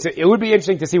 Okay, so it would be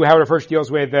interesting to see how Rav Hirsch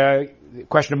deals with the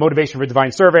question of motivation for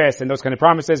divine service and those kind of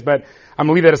promises, but I'm going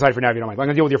to leave that aside for now if you don't mind. I'm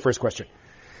going to deal with your first question.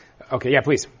 Okay, yeah,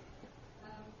 please. The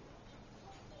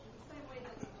same way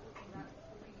that we're talking about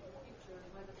looking at the future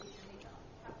and whether people need to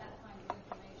have that kind of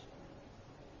information.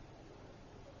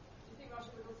 Do you think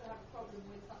Russia would also have a problem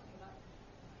with something like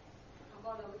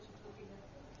Kabbalah, which is looking at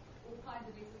all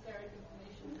kinds of esoteric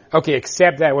information? Okay,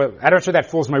 except that, well, I'm not sure that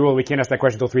falls my rule. We can't ask that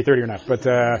question until 3:30 or not, but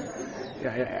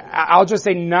I'll just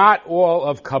say not all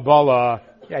of Kabbalah,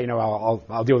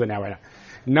 I'll deal with it now right now.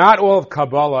 Not all of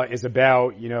Kabbalah is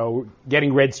about,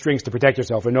 getting red strings to protect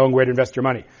yourself and knowing where to invest your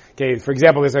money. Okay, for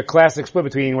example, there's a classic split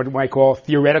between what we might call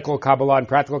theoretical Kabbalah and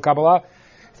practical Kabbalah.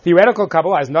 Theoretical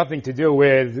Kabbalah has nothing to do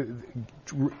with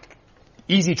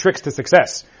easy tricks to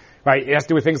success, right? It has to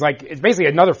do with things like, it's basically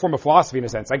another form of philosophy in a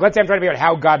sense. Like, let's say I'm trying to figure out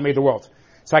how God made the world.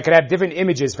 So I could have different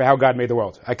images for how God made the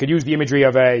world. I could use the imagery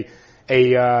of a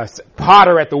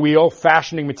potter at the wheel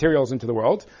fashioning materials into the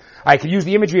world. I could use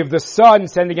the imagery of the sun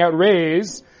sending out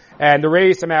rays, and the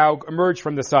rays somehow emerge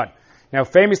from the sun. Now,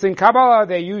 famously in Kabbalah,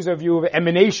 they use a view of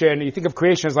emanation. You think of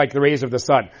creation as like the rays of the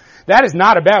sun. That is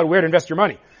not about where to invest your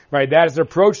money, right? That is an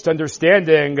approach to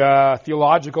understanding a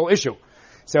theological issue.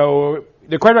 So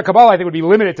the question about Kabbalah, I think, would be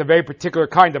limited to a very particular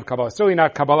kind of Kabbalah. Certainly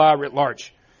not Kabbalah writ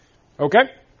large. Okay?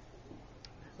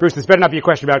 Bruce, this better not be a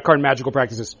question about current magical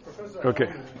practices. Professor Okay.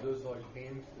 Allen does like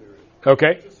game theory.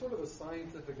 Okay? It's sort of a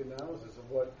scientific analysis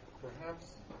of what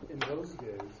perhaps in those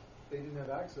days they didn't have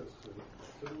access to.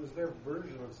 So it was their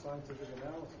version of scientific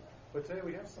analysis. But today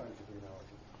we have scientific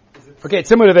analysis. Okay, it's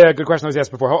similar to the good question I was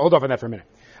asked before. Hold off on that for a minute.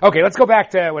 Okay, let's go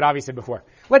back to what Avi said before.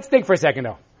 Let's think for a second,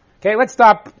 though. Okay, let's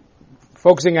stop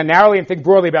focusing on narrowly and think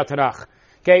broadly about Tanakh.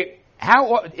 Okay,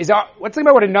 let's think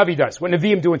about what a Navi does, what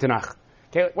Nevi'im do in Tanakh.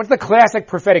 Okay, what's the classic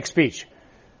prophetic speech?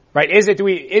 Right? Is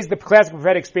the classic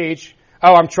prophetic speech,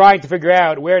 oh, I'm trying to figure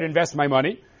out where to invest my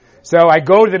money. So I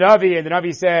go to the Navi and the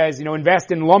Navi says,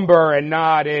 invest in lumber and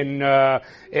not in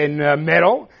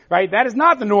metal. Right? That is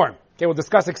not the norm. Okay, we'll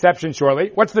discuss exceptions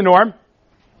shortly. What's the norm?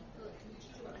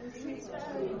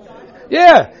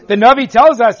 Yeah, the Navi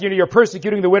tells us, you're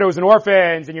persecuting the widows and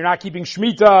orphans, and you're not keeping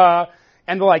Shemitah,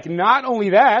 and the like. Not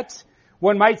only that,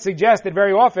 one might suggest that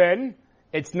very often,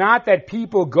 it's not that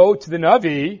people go to the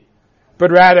Navi, but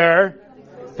rather,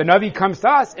 the Navi comes to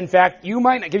us. In fact, give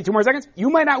me 2 more seconds, you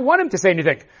might not want him to say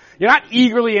anything. You're not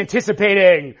eagerly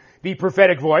anticipating the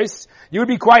prophetic voice. You would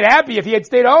be quite happy if he had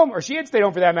stayed home, or she had stayed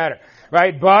home for that matter.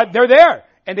 Right? But they're there,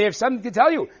 and they have something to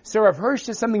tell you. So Rav Hirsch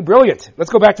says something brilliant. Let's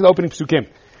go back to the opening psukim.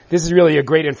 This is really a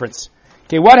great inference.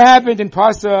 Okay, what happened in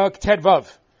Pasuk Tet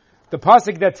Vav? The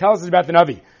Pasuk that tells us about the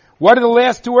Navi. What are the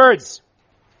last 2 words?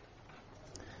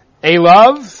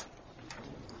 Elav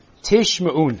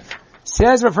Tishma'un.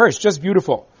 Says Rav Hirsch, just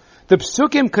beautiful. The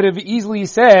psukim could have easily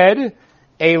said,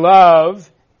 Elav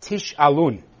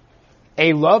Tishalun.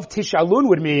 Elav Tishalun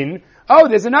would mean, oh,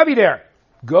 there's a Navi there.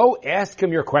 Go ask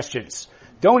him your questions.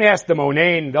 Don't ask the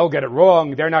Monain, they'll get it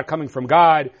wrong, they're not coming from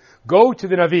God. Go to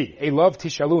the Navi, Elav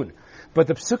Tishalun. But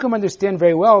the Psukim understand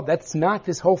very well that's not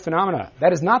this whole phenomena.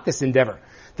 That is not this endeavor.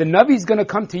 The Navi is going to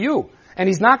come to you, and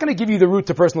he's not going to give you the route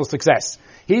to personal success.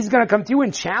 He's going to come to you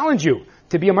and challenge you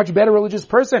to be a much better religious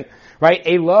person. Right?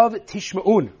 Elav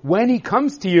Tishma'un. When he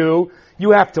comes to you,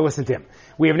 you have to listen to him.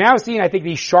 We have now seen, I think,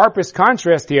 the sharpest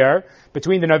contrast here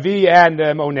between the Navi and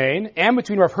the Monain, and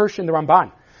between Rav Hirsch and the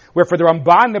Ramban. Where for the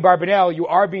Ramban and the Barbanel, you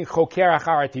are being choker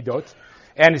achar atidot.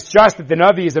 And it's just that the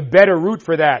Navi is a better route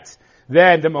for that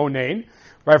than the Monain.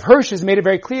 Rav Hirsch has made it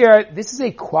very clear, this is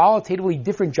a qualitatively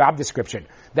different job description.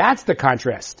 That's the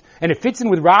contrast. And it fits in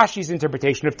with Rashi's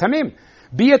interpretation of Tamim.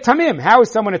 Be a Tamim. How is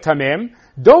someone a Tamim?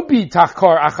 Don't be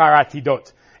Tachkor Achar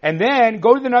Atidot. And then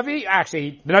go to the Navi.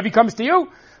 Actually, the Navi comes to you.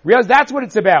 Realize that's what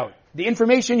it's about. The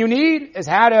information you need is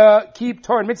how to keep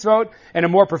Torah and mitzvot in a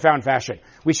more profound fashion.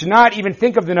 We should not even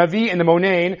think of the Navi and the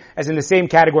Monain as in the same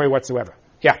category whatsoever.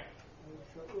 Yeah.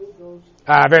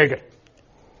 Very good.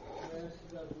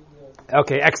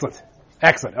 Okay, excellent.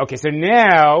 Okay, so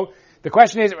now, the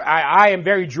question is, I am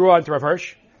very drawn to Rav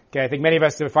Hirsch. Okay, I think many of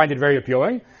us find it very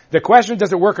appealing. The question,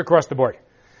 does it work across the board?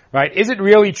 Right? Is it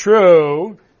really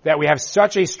true that we have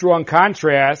such a strong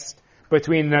contrast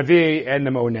between the Navi and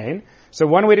the Monain? So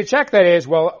one way to check that is,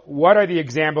 well, what are the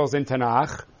examples in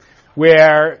Tanakh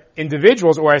where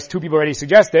individuals, or as 2 people already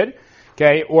suggested,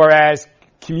 okay, or as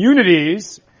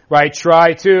communities, right,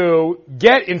 try to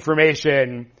get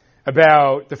information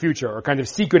about the future, or kind of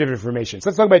secretive information. So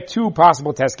let's talk about 2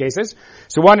 possible test cases.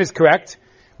 So one is correct.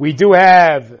 We do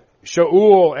have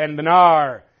Shaul and the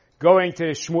Nar going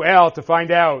to Shmuel to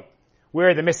find out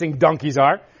where the missing donkeys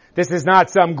are. This is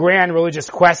not some grand religious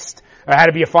quest on how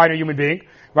to be a finer human being,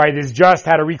 right? It's just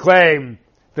how to reclaim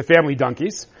the family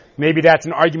donkeys. Maybe that's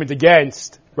an argument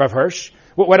against Rav Hirsch.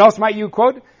 What else might you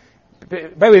quote? By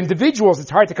the way, individuals,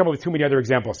 it's hard to come up with too many other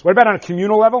examples. What about on a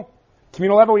communal level?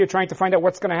 Communal level, you're trying to find out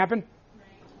what's going to happen?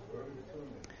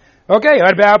 Okay,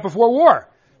 what about before war?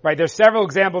 Right, there's several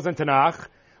examples in Tanakh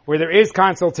where there is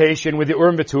consultation with the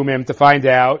Urim V'Tumim to find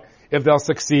out if they'll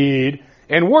succeed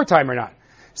in wartime or not.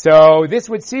 So this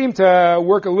would seem to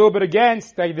work a little bit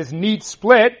against this neat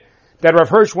split that Rav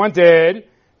Hirsch wanted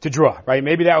to draw, right?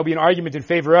 Maybe that would be an argument in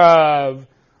favor of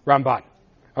Ramban.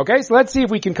 Okay, so let's see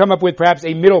if we can come up with perhaps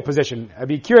a middle position. I'd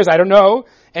be curious, I don't know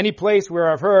any place where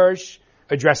Rav Hirsch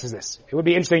addresses this. It would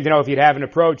be interesting to know if he'd have an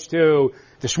approach to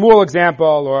the Shmuel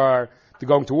example or the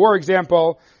going to war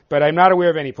example, but I'm not aware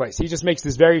of any place. He just makes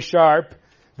this very sharp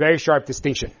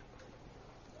distinction.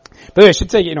 But I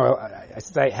should say,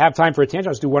 since I have time for a tangent,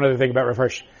 I'll just do one other thing about Rav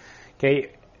Hirsch.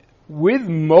 Okay, with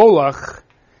Molech,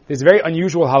 there's a very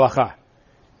unusual halacha.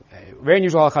 Very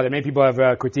unusual halacha that many people have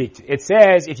critiqued. It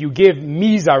says if you give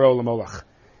mizaro l'molech.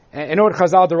 And you know what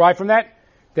Chazal derive from that?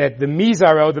 That the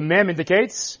mizaro, the mem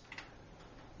indicates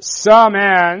some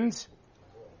and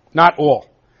not all.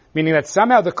 Meaning that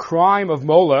somehow the crime of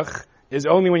Molech is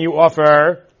only when you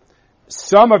offer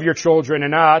some of your children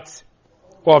and not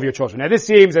all of your children. Now this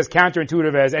seems as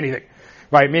counterintuitive as anything.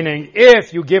 Right? Meaning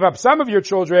if you give up some of your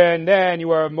children, then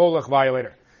you are a Molech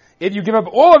violator. If you give up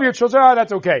all of your children,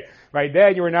 that's okay. Right?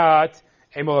 Then you are not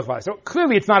a Molech violator. So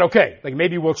clearly it's not okay. Like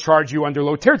maybe we'll charge you under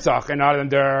Lo Tirtzach and not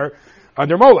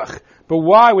under Molech. But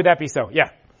why would that be so? Yeah.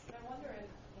 I wonder if,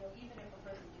 even if a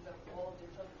person gives up all of their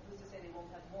children, who's to say they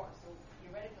won't have more? So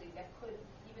theoretically, that could,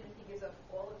 even if he gives up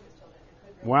all of his children,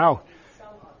 it could Wow. be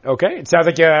some of Okay, it sounds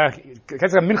like a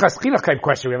Minchas Chinuch type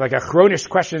question. We have like a chronish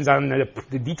questions on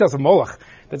the details of Molech.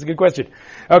 That's a good question.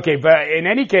 Okay, but in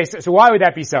any case, so why would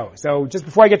that be so? So just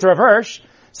before I get to Rav Hirsch,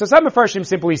 so some Mepharshim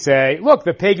simply say, look,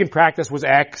 the pagan practice was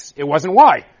X, it wasn't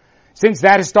Y. Since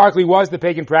that historically was the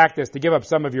pagan practice to give up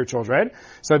some of your children,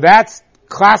 so that's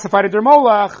classified under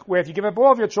Molech, where if you give up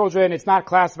all of your children, it's not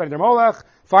classified under Molech.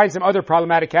 Find some other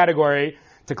problematic category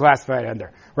to classify it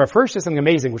under. Rav Hirsch says something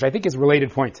amazing, which I think is a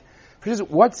related point.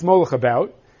 What's Molech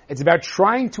about? It's about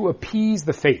trying to appease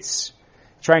the fates,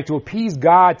 trying to appease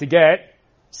God to get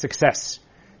success.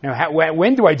 Now,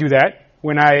 when do I do that?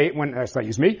 When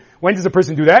does a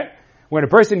person do that? When a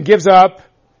person gives up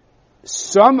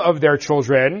some of their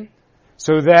children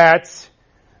so that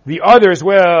the others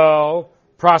will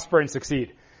prosper and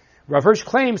succeed. Rav Hirsch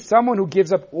claims someone who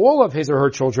gives up all of his or her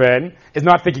children is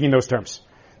not thinking in those terms.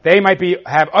 They might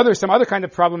have some other kind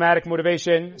of problematic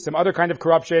motivation, some other kind of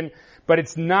corruption, but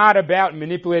it's not about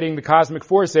manipulating the cosmic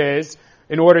forces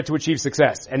in order to achieve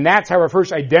success. And that's how Rav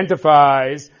Hirsch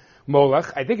identifies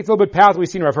Molech. I think it's a little bit past what we've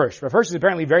seen in Rav Hirsch. Rav Hirsch is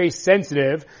apparently very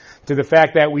sensitive to the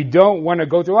fact that we don't want to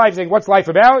go through life saying, what's life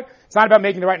about? It's not about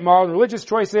making the right moral and religious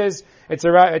choices. It's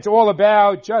all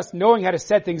about just knowing how to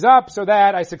set things up so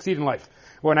that I succeed in life.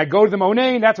 When I go to the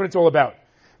Monain, that's what it's all about.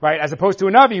 Right? As opposed to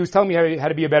a Navi who's telling me how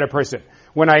to be a better person.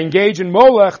 When I engage in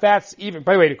Molech, that's even,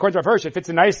 by the way, according to Rav Hirsch, it fits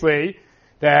in nicely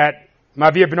that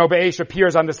Mavir ben Obe'esh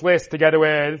appears on this list together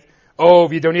with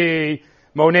Ov, Yidoni,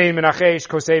 Monain, Menachesh,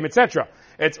 Koseim, etc.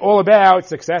 It's all about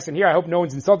success, and here I hope no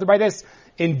one's insulted by this.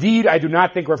 Indeed, I do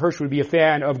not think Rav Hirsch would be a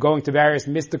fan of going to various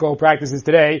mystical practices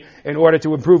today in order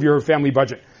to improve your family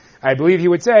budget. I believe he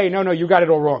would say, no, you got it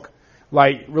all wrong.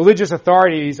 Like, religious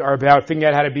authorities are about figuring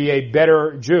out how to be a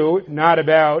better Jew, not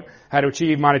about how to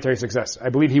achieve monetary success. I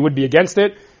believe he would be against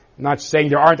it. I'm not saying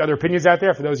there aren't other opinions out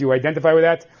there for those who identify with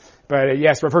that, but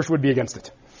yes, Rav Hirsch would be against it.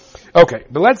 Okay,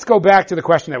 but let's go back to the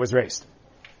question that was raised.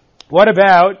 What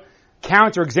about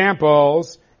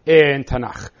counterexamples in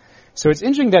Tanakh? So it's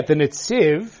interesting that the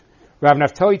Netziv, Rav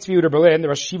Naftali Tzvi Uder Berlin, the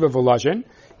Rosh Yeshiva Volozhin,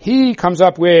 he comes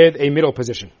up with a middle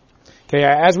position. Okay,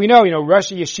 as we know,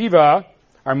 Rosh Yeshiva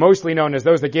are mostly known as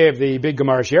those that give the big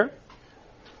Gemara shir.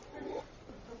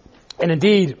 And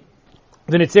indeed,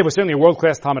 the Netziv was certainly a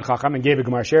world-class Talmid Chacham and gave a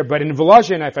Gemara shir, but in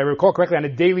Volozhin, if I recall correctly, on a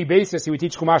daily basis, he would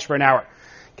teach Chumash for an hour.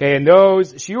 Okay, and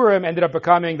those shiurim ended up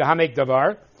becoming the Hamek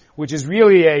Davar, which is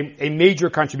really a major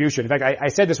contribution. In fact, I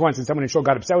said this once and someone in Shul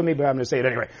got upset with me, but I'm going to say it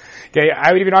anyway. Okay,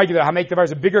 I would even argue that Hamek Davar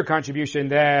is a bigger contribution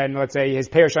than, let's say, his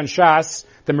Perush on Shas,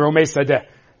 the Meromei Sadeh.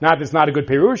 Not that it's not a good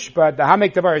Perush, but the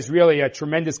Hamek Davar is really a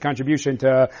tremendous contribution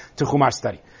to Chumash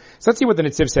study. So let's see what the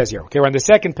Netziv says here. Okay, we're on the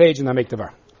second page in the Hamek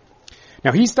Davar.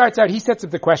 Now he sets up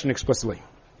the question explicitly.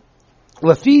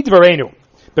 Lafi Dvarenu,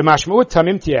 b'mashmuut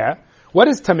tamim tieh. What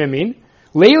does tamim mean?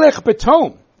 Leilech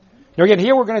betom. Now again,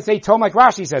 here we're going to say tom like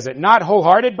Rashi says it. Not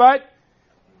wholehearted, but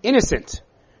innocent.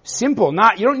 Simple.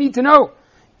 You don't need to know.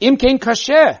 Imkein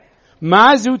kasheh.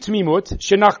 Mazu tmimut.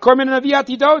 Shenachkor min navi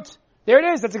atidot. There it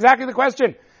is. That's exactly the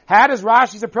question. How does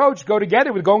Rashi's approach go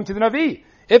together with going to the Navi?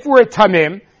 If we're at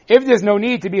tamim, if there's no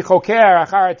need to be choker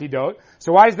achar atidot,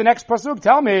 so why does the next pasuk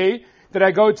tell me that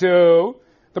I go to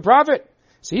the prophet?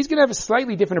 So he's going to have a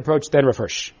slightly different approach than Rav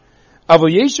Hirsch. Avol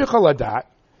yeshich aladat.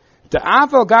 Two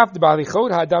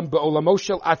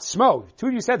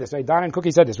of you said this, right? Don and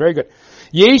Cookie said this. Very good.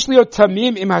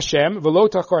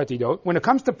 When it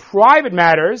comes to private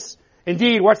matters,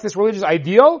 indeed, what's this religious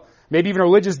ideal? Maybe even a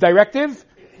religious directive?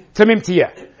 Tamim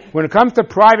tiyeh. When it comes to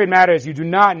private matters, you do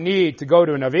not need to go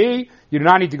to a Navi. You do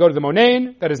not need to go to the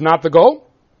Monain. That is not the goal.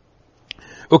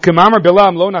 And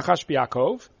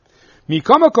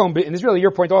this is really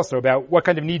your point also about what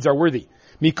kind of needs are worthy.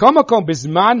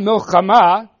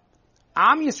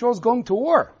 Am Yisrael is going to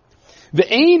war.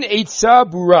 Ve'ein eitzah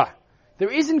bura. There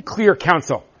isn't clear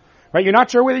counsel. Right? You're not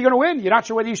sure whether you're going to win. You're not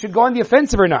sure whether you should go on the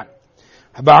offensive or not.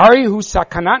 Habari hu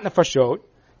sakanat nefashot.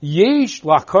 Yesh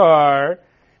lakar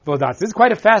vodas. This is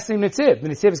quite a fascinating Netziv. The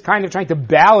Netziv is kind of trying to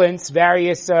balance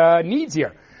various needs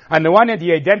here. On the one hand,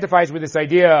 he identifies with this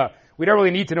idea, we don't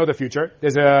really need to know the future.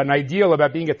 There's an ideal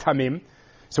about being a tamim.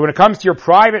 So when it comes to your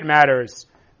private matters,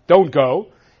 don't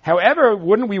go. However,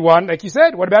 wouldn't we want, like you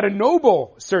said, what about a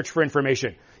noble search for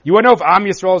information? You want to know if Am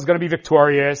Yisrael is going to be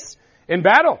victorious in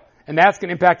battle. And that's going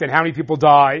to impact on how many people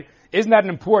die. Isn't that an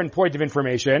important point of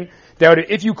information? That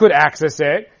if you could access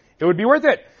it, it would be worth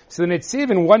it. So the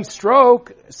Netziv in one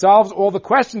stroke solves all the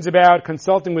questions about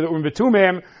consulting with Urim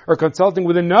V'Tumim or consulting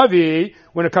with a Navi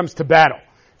when it comes to battle.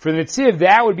 For the Netziv,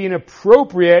 that would be an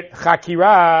appropriate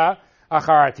Chakira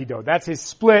Achar Atidot. That's his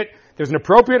split. There's an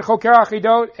appropriate Choker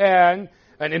Achidot and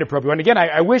an inappropriate one. Again,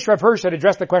 I wish Rav Hirsch had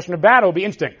addressed the question of battle. It would be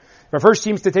interesting. Rav Hirsch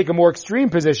seems to take a more extreme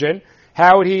position.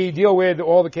 How would he deal with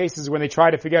all the cases when they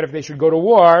try to figure out if they should go to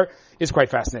war is quite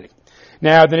fascinating.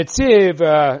 Now, the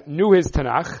Netziv knew his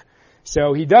Tanakh,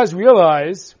 so he does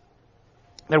realize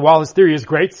that while his theory is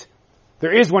great,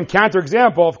 there is one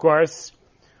counterexample, of course,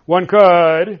 one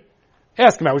could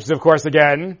ask him about, which is, of course,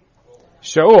 again,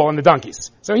 Shaul and the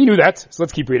donkeys. So he knew that, so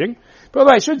let's keep reading.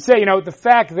 But I should say, the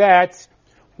fact that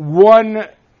one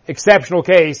exceptional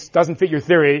case doesn't fit your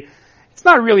theory, it's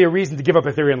not really a reason to give up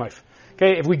a theory in life.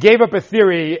 Okay, if we gave up a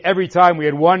theory every time we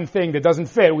had one thing that doesn't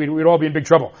fit, we'd all be in big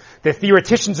trouble. The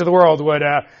theoreticians of the world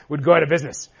would go out of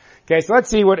business. Okay, so let's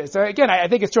see so again, I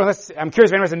think it's true. I'm curious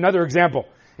if anyone has another example.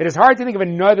 It is hard to think of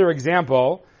another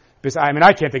example,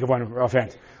 I can't think of one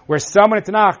offhand, where someone in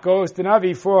Tanakh goes to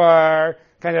Navi for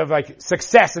kind of like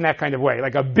success in that kind of way,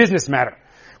 like a business matter.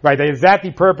 Right? Is that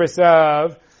the purpose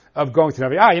of going to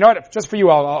Navi? You know what? Just for you,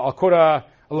 I'll quote a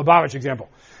Lubavitch example.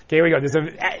 Okay, here we go. There's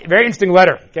a very interesting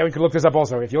letter. Okay, we can look this up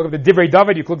also. If you look at the Divrei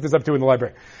David, you can look this up too in the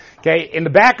library. Okay, in the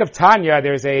back of Tanya,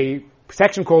 there's a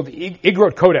section called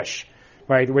Igrot Kodesh,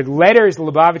 right, with letters the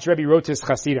Lubavitch Rebbe wrote to his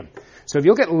Hasidim. So if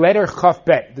you look at letter Chaf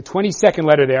Bet, the 22nd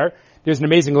letter there's an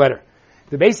amazing letter.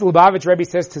 The base of Lubavitch Rebbe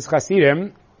says to his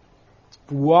Hasidim,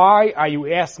 why are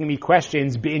you asking me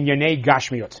questions b'inyanei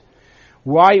gashmiot?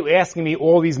 Why are you asking me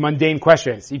all these mundane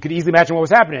questions? You could easily imagine what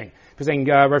was happening. He's saying,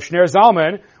 Rav Shneir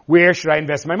Zalman, where should I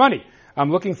invest my money?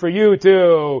 I'm looking for you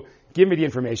to give me the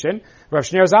information. Rav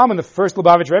Shneir Zalman, the first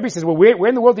Lubavitch Rebbe, says, well, where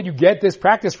in the world did you get this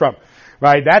practice from?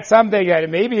 Right? That's something that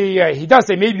maybe, he does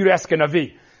say maybe you'd ask a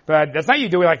Navi. But that's not you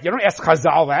do it. You don't ask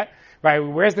Chazal that. Right?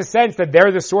 Where's the sense that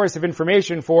they're the source of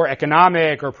information for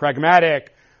economic or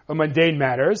pragmatic or mundane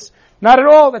matters? Not at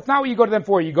all. That's not what you go to them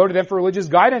for. You go to them for religious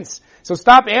guidance. So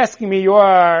stop asking me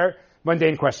your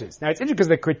mundane questions. Now it's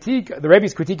interesting because the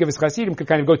Rebbe's critique of his Hasidim could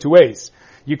kind of go two ways.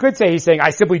 You could say he's saying,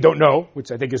 I simply don't know,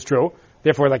 which I think is true.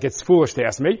 Therefore, it's foolish to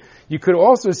ask me. You could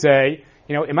also say,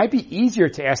 it might be easier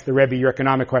to ask the Rebbe your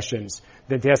economic questions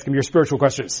than to ask him your spiritual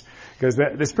questions. Because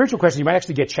the spiritual questions, you might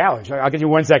actually get challenged. I'll give you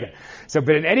 1 second.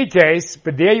 But in any case,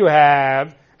 there you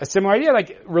have a similar idea.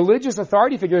 Religious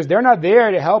authority figures, they're not there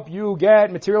to help you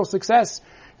get material success.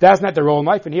 That's not their role in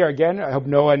life. And here, again, I hope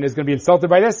no one is going to be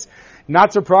insulted by this.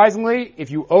 Not surprisingly,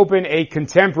 if you open a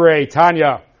contemporary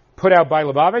Tanya put out by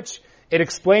Lubavitch, it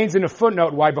explains in a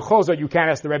footnote why b'chol zot you can't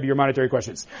ask the Rebbe your monetary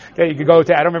questions. Okay, you could go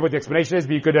to, I don't remember what the explanation is,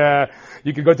 but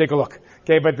you could go take a look.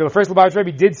 Okay, but the first Lubavitch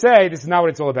Rebbe did say this is not what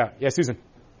it's all about. Yeah, Susan.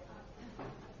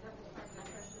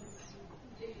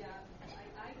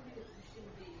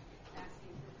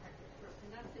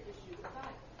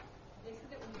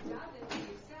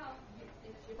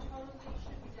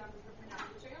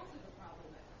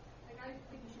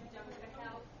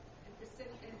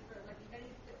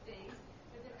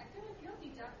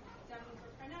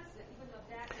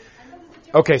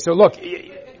 Okay, so look.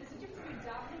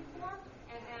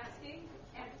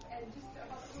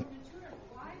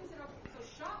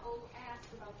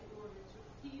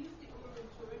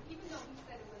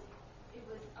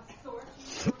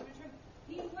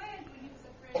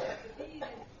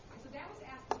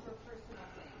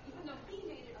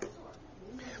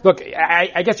 Look,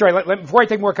 I guess you're right. Before I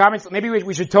take more comments, maybe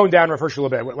we should tone down Rav Hirsch a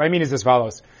little bit. What I mean is as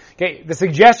follows. Okay, the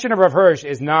suggestion of Rav Hirsch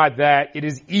is not that it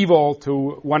is evil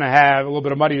to want to have a little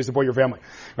bit of money to support your family.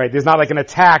 Right? There's not an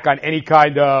attack on any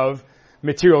kind of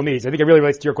material needs. I think it really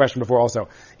relates to your question before also.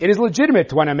 It is legitimate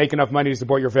to want to make enough money to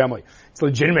support your family. It's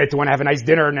legitimate to want to have a nice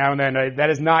dinner now and then.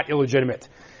 That is not illegitimate.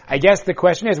 I guess the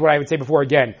question is what I would say before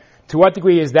again. To what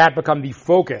degree has that become the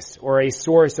focus or a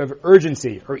source of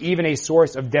urgency or even a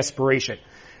source of desperation?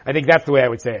 I think that's the way I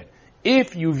would say it.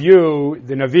 If you view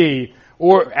the Navi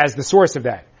or as the source of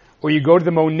that, or you go to the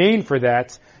Monain for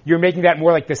that, you're making that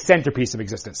more like the centerpiece of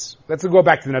existence. Let's go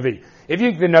back to the Navi. If you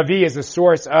think the Navi is the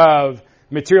source of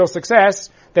material success,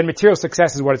 then material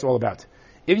success is what it's all about.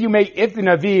 If the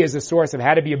Navi is the source of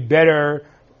how to be a better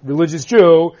religious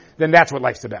Jew, then that's what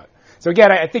life's about. So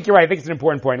again, I think you're right. I think it's an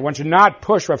important point. One should not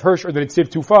push Rav Hirsch or the Netziv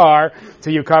too far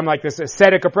to you come like this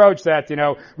ascetic approach that,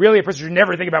 really a person should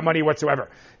never think about money whatsoever.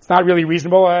 It's not really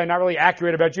reasonable and not really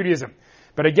accurate about Judaism.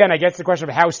 But again, I guess the question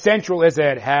of how central is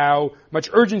it, how much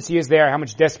urgency is there, how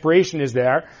much desperation is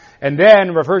there. And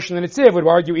then Rav Hirsch and the Netziv would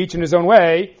argue each in his own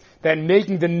way that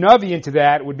making the Navi into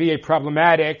that would be a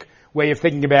problematic way of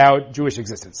thinking about Jewish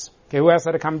existence. Okay, who else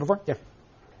had a comment before? Yeah.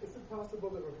 Is it possible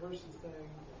that Rav Hirsch is saying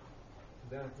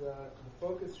that the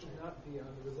focus should not be on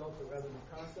the result but rather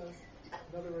the process?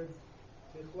 In other words,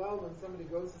 when somebody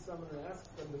goes to someone and asks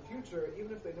them the future,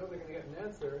 even if they know they're going to get an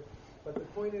answer, but the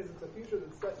point is it's a future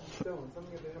that's set in stone,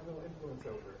 something that they have no influence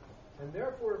over. And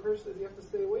therefore, Rav Hirsch says you have to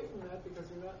stay away from that because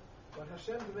you're not. What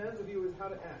Hashem demands of you is how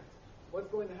to act. What's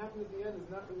going to happen at the end is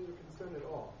not really your concern at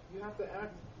all. You have to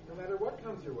act no matter what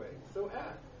comes your way. So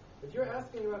act. If you're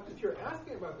asking about the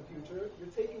future, you're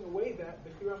taking away that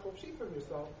bechira chofshi from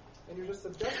yourself, and you're just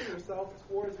subjecting yourself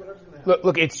towards whatever's going to happen.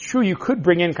 Look, it's true. You could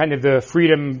bring in kind of the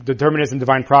freedom, determinism,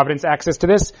 divine providence access to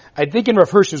this. I think in Rav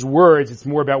Hirsch's words, it's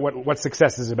more about what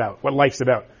success is about, what life's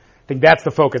about. I think that's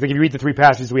the focus. I think if you read the three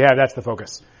passages we have, that's the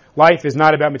focus. Life is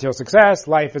not about material success.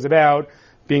 Life is about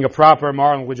being a proper,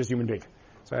 moral, and religious human being.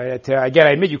 So again,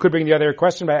 I admit you could bring the other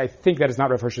question, but I think that is not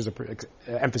Rav Hirsch's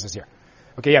emphasis here.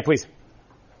 Okay, yeah, please.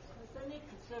 Has any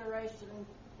consideration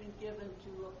been given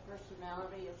to a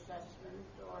personality assessment,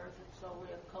 or is it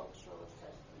solely a cultural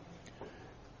assessment?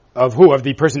 Of who? Of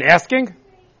the person asking?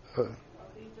 Of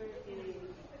either the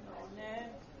Mo'oneh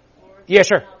or the Yeah,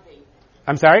 sure. Navi?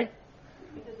 I'm sorry?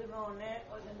 Either the Mo'oneh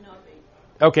or the Navi.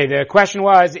 Okay, the question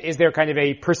was, is there kind of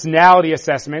a personality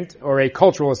assessment or a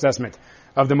cultural assessment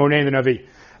of the Mo'oneh and the Navi?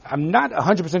 I'm not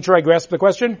 100% sure I grasp the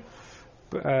question.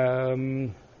 You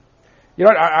know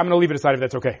what? I'm going to leave it aside if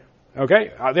that's okay.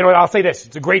 Okay? You know what? I'll say this.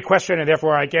 It's a great question, and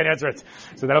therefore I can't answer it.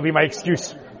 So that'll be my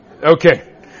excuse. Okay.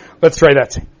 Let's try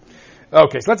that.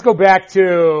 Okay, so let's go back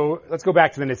to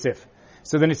the Netziv.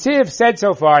 So the Netziv said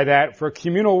so far that for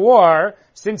communal war,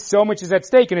 since so much is at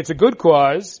stake and it's a good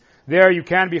cause, there you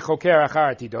can be choker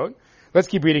achar atidot. Let's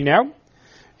keep reading now.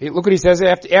 Look what he says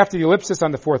after the ellipsis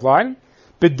on the fourth line.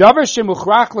 B'davar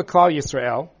shemuchrach l'klal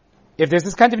Yisrael. If there's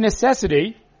this kind of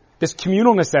necessity, this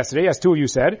communal necessity, as two of you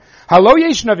said, halo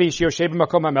yesh navi sheyoshev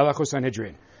b'makom hamelech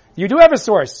u'sanhedrin. You do have a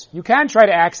source. You can try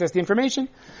to access the information.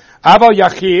 Aval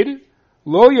yachid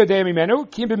lo yodei mimenu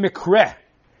kim b'mikreh.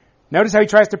 Notice how he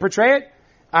tries to portray it.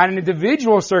 On an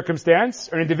individual circumstance,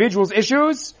 or an individual's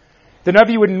issues, the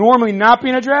Navi would normally not be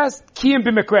addressed, kim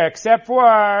b'mikreh, except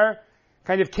for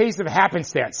kind of case of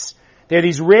happenstance. There are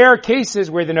these rare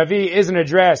cases where the Navi isn't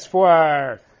addressed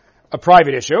for a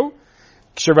private issue.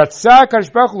 Ksheratza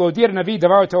Kadosh Baruch Hu l'odir Navi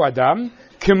davar oto adam,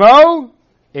 kimo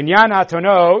inyan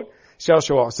hatonot shel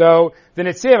Shaul. So the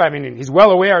Netziv, he's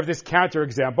well aware of this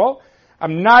counterexample.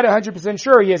 I'm not 100%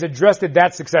 sure he has addressed it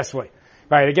that successfully.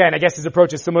 Right, again, I guess his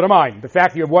approach is similar to mine. The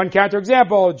fact that you have one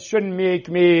counterexample shouldn't make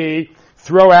me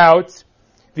throw out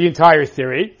the entire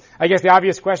theory. I guess the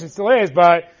obvious question still is,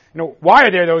 but why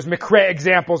are there those mikre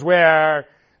examples where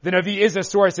the Navi is a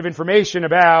source of information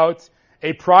about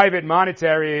a private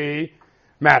monetary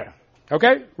matter?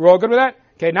 Okay? We're all good with that?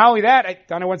 Okay, not only that,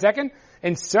 Donna, 1 second.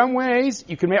 In some ways,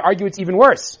 you can argue it's even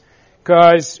worse.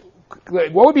 Because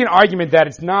what would be an argument that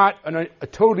it's not a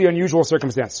totally unusual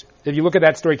circumstance, if you look at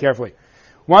that story carefully?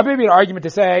 What would be an argument to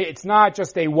say it's not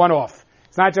just a one-off.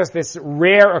 It's not just this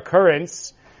rare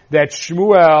occurrence that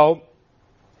Shmuel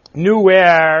knew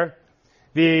where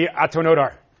the Atonot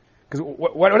are. Because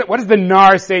what does the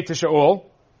Nar say to Shaul?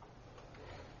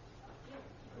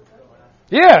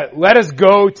 Yeah, let us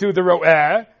go to the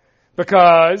Ro'eh,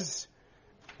 because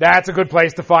that's a good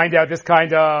place to find out this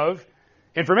kind of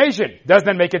information. Doesn't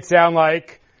that make it sound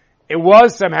like it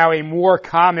was somehow a more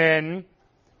common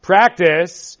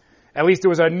practice? At least it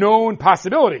was a known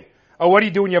possibility. Oh, what do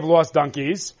you do when you have lost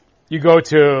donkeys? You go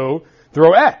to the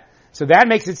Ro'eh. So that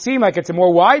makes it seem like it's a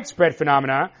more widespread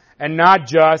phenomena, and not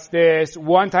just this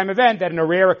one-time event that in a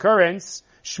rare occurrence,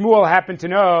 Shmuel happened to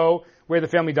know where the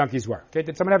family donkeys were. Okay,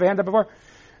 did someone have a hand up before?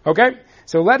 Okay,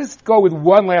 so let us go with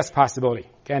one last possibility.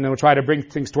 Okay, and then we'll try to bring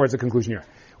things towards a conclusion here.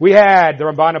 We had the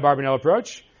Ramban Abarbanel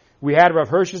approach, we had Rav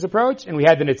Hirsch's approach, and we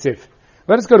had the Netziv.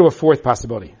 Let us go to a fourth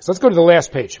possibility. So let's go to the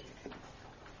last page.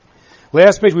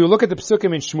 Last page, we will look at the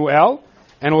Psukim in Shmuel,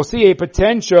 and we'll see a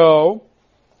potential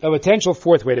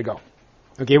fourth way to go.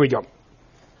 Okay, here we go.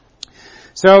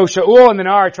 So Shaul and the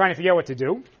Nar are trying to figure out what to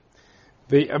do.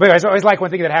 I always like one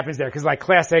thing that happens there, because the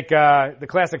classic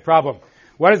problem.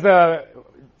 What do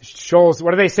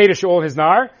they say to Shaul and his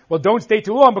Nar? Well, don't stay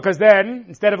too long, because then,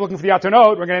 instead of looking for the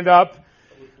Atonot, we're going to end up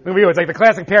looking for you. It's like the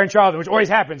classic parent-child, which always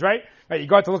happens, right? You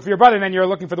go out to look for your brother, and then you're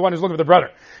looking for the one who's looking for the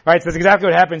brother. Right? So that's exactly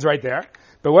what happens right there.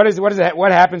 But what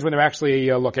happens when they're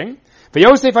actually looking? Oh,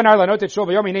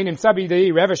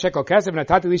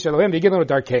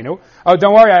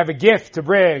 don't worry, I have a gift to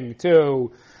bring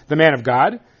to the man of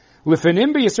God.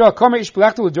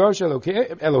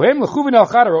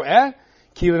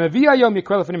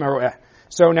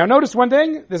 So now notice one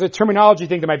thing. There's a terminology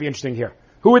thing that might be interesting here.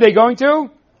 Who are they going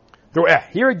to?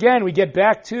 Here again, we get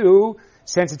back to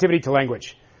sensitivity to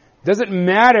language. Doesn't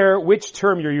matter which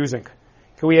term you're using.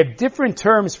 We have different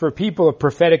terms for people of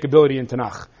prophetic ability in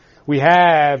Tanakh. We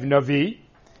have Navi.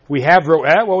 We have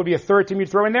Ro'eh. What would be a third term you'd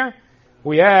throw in there?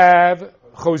 We have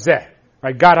Choseh.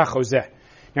 Right? Gad HaChoseh.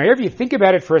 Now here, if you think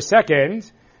about it for a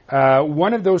second,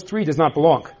 one of those three does not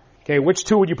belong. Okay, which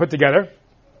two would you put together?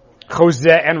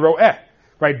 Choseh and Ro'eh.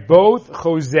 Right, both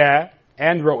Choseh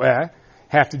and Ro'eh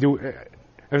have to do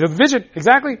the vision,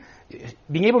 exactly.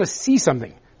 Being able to see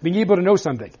something, being able to know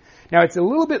something. Now it's a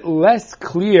little bit less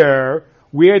clear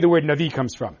where the word Navi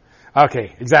comes from.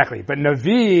 Okay, exactly. But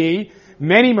Navi,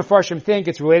 many Mefarshim think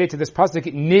it's related to this pasuk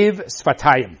Niv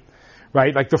Sfatayim,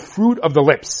 right? Like the fruit of the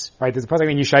lips, right? There's a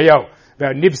pasuk in Yeshayahu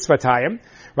about Niv Sfatayim,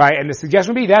 right? And the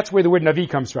suggestion would be that's where the word Navi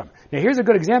comes from. Now here's a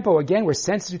good example, again, where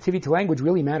sensitivity to language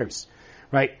really matters,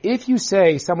 right? If you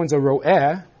say someone's a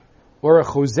Ro'eh or a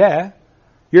Choseh,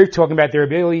 you're talking about their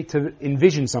ability to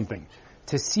envision something,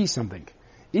 to see something.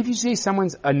 If you say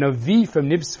someone's a Navi from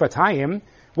Niv Sfatayim,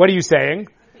 what are you saying?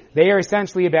 They are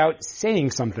essentially about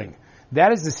saying something.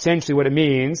 That is essentially what it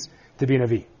means to be a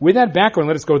Navi. With that background,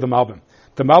 let us go to the Malbim.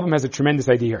 The Malbim has a tremendous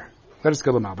idea here. Let us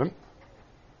go to the Malbim.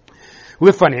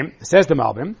 Lifanim, says the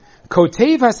Malbim,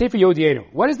 Kotev HaSefer Yodienu.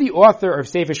 What is the author of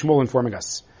Sefer Shmuel informing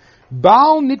us?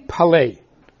 Baal Nitpalei.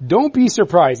 Don't be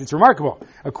surprised. It's remarkable.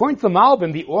 According to the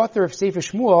Malbim, the author of Sefer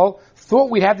Shmuel thought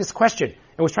we'd have this question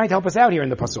and was trying to help us out here in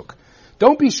the Pasuk.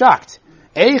 Don't be shocked.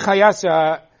 He says,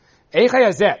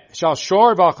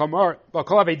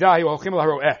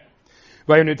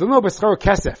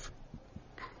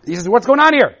 what's going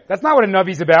on here? That's not what a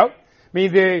Navi's about. I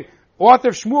mean, the author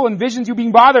of Shmuel envisions you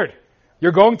being bothered.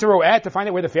 You're going to Ro'eh to find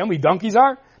out where the family donkeys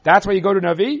are? That's why you go to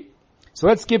Navi? So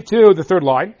let's skip to the third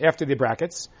line, after the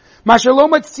brackets. We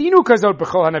don't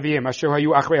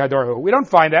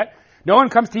find that. No one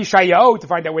comes to Yeshayahu to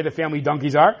find out where the family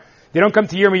donkeys are. They don't come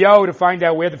to Yirmiyahu to find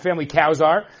out where the family cows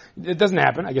are. It doesn't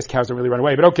happen. I guess cows don't really run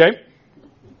away, but okay.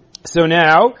 So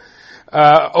now,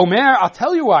 Omer, I'll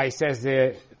tell you why, says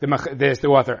the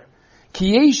author.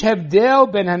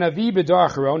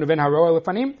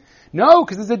 No,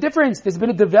 because there's a difference. There's been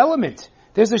a development.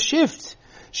 There's a shift.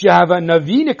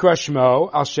 Navi nikrashmo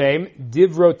al shem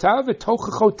divrotav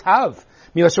v'tochachotav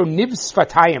milashon niv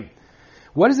sfatayim.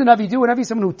 What does a Navi do? A Navi is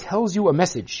someone who tells you a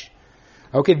message.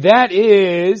 Okay, that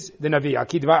is the Navi.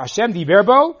 Hashem di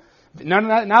verbo.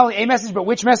 Not only a message, but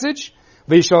which message?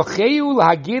 It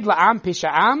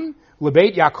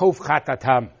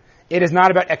is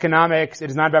not about economics. It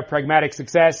is not about pragmatic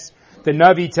success. The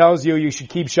Navi tells you should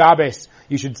keep Shabbos.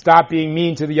 You should stop being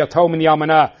mean to the Yatom and the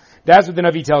Almanah. That's what the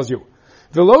Navi tells you.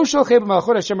 You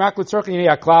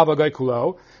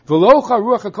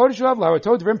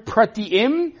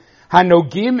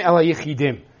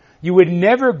would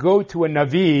never go to a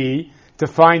Navi to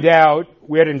find out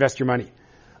where to invest your money.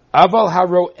 Aval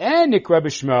haro'eh nikra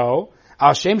b'shmo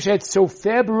al shem she'et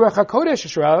sofeh b'ruach hakodesh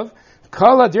shrav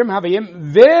kol adir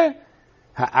havayim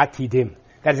ve'ha'atidim.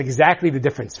 That is exactly the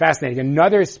difference. Fascinating.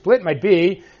 Another split might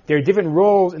be there are different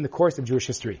roles in the course of Jewish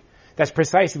history. That's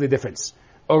precisely the difference.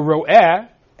 A ro'eh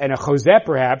and a choseh,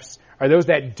 perhaps, are those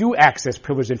that do access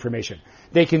privileged information.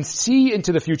 They can see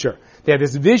into the future. They have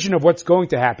this vision of what's going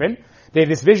to happen. They have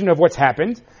this vision of what's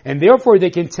happened, and therefore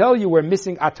they can tell you we're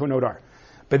missing atonodar.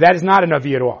 But that is not a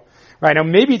Navi at all. Right, now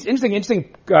maybe it's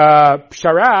interesting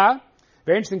pshara,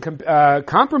 very interesting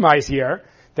compromise here,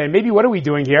 then maybe what are we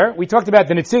doing here? We talked about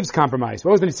the Nitziv's compromise.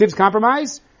 What was the Nitziv's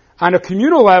compromise? On a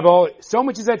communal level, so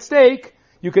much is at stake,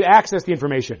 you could access the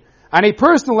information. On a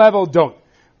personal level, don't.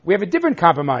 We have a different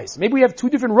compromise. Maybe we have two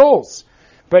different roles.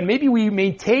 But maybe we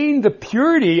maintain the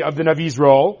purity of the Navi's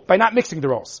role by not mixing the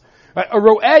roles. A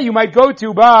ro'eh you might go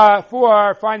to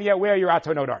for finding out where your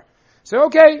atonot are. So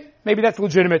okay, maybe that's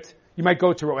legitimate. You might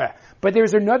go to ro'eh. But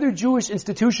there's another Jewish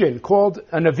institution called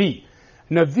a Navi.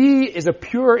 Navi is a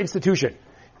pure institution.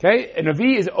 Okay? A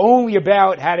Navi is only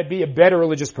about how to be a better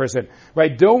religious person.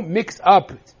 Right? Don't mix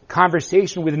up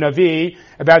conversation with a Navi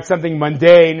about something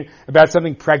mundane, about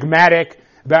something pragmatic,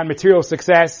 about material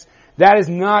success. That is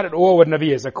not at all what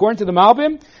Navi is. According to the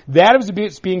Malbim, that is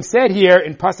being said here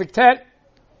in Pasuk Tet,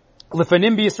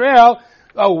 Lefanim b'Yisrael,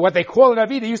 what they call a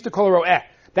Navi, they used to call a Ro'eh.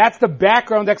 That's the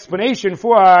background explanation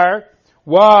for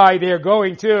why they are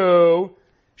going to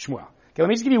Shmuel. Okay, let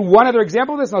me just give you one other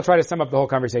example of this and I'll try to sum up the whole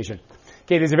conversation.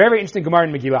 Okay, there's a very interesting Gemara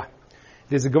in Megillah.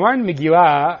 There's a Gemara in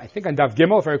Megillah, I think on Daf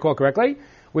Gimel, if I recall correctly,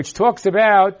 which talks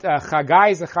about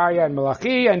Chagai, Zechariah, and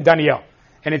Malachi, and Daniel.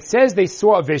 And it says they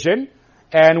saw a vision,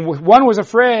 and one was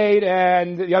afraid,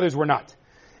 and the others were not.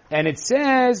 And it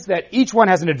says that each one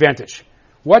has an advantage.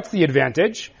 What's the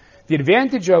advantage? The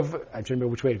advantage of, I'm trying to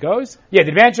remember which way it goes. Yeah,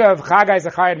 the advantage of Chagai,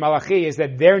 Zechariah, and Malachi is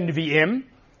that they're Nevi'im,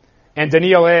 and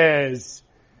Daniel is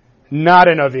not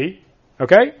a Navi.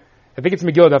 Okay? I think it's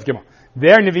Megillah Daf Gimel.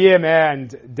 They're Nevi'im,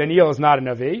 and Daniel is not a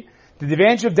Navi. The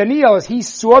advantage of Daniel is he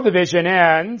saw the vision,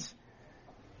 and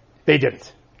they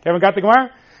didn't. Everyone got the Gemara?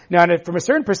 Now, from a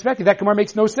certain perspective, that Gemara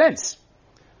makes no sense.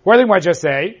 What do the Gemara just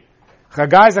say?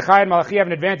 Chagai, Zechai, and Malachi have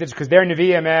an advantage because they're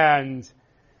Nevi'im and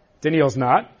Daniel's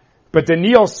not. But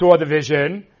Daniel saw the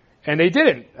vision and they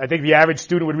didn't. I think the average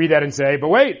student would read that and say, but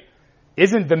wait,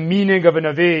 isn't the meaning of a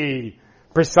Navi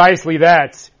precisely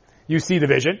that you see the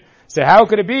vision? So how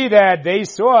could it be that they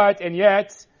saw it and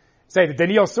yet, say that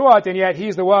Daniel saw it and yet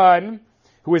he's the one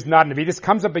who is not a Navi? This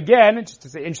comes up again,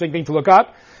 just an interesting thing to look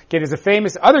up. Okay, there's a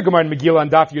famous other Gemara in Megillah on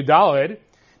Daf Yudalid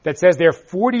that says there are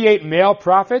 48 male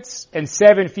prophets and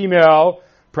 7 female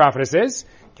prophetesses.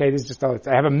 Okay, this is just,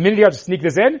 I have a minute here to sneak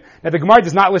this in. Now the Gemara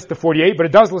does not list the 48, but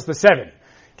it does list the 7.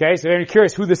 Okay, so if you're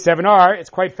curious who the 7 are, it's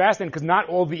quite fascinating because not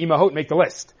all the Imahot make the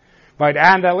list. But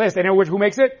on that list, I know who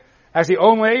makes it? Actually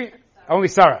only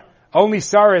Sarah. Only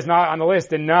Sarah is not on the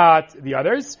list and not the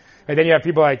others. And then you have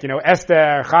people like,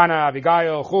 Esther, Chana,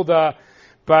 Abigail, Huldah.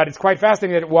 But it's quite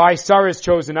fascinating that why Sarah is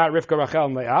chosen, not Rivka, Rachel,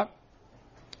 and Leah.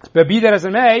 But be that as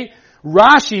it may,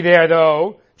 Rashi there,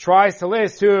 though, tries to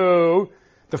list who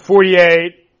the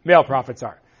 48 male prophets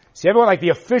are. So you have like the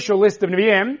official list of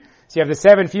Nevi'im. So you have the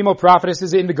 7 female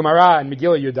prophetesses in the Gemara and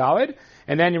Megillah Yudalid.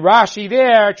 And then Rashi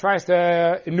there tries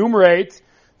to enumerate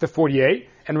the 48.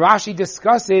 And Rashi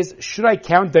discusses, should I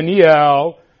count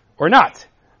Daniel or not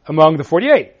among the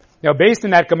 48? Now, based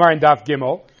on that Gemara in Daf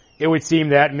Gimel, it would seem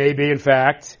that maybe, in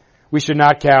fact, we should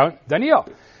not count Daniel.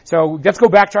 So let's go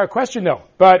back to our question, though.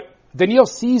 But Daniel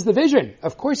sees the vision.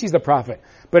 Of course he's the prophet.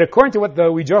 But according to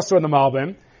what we just saw in the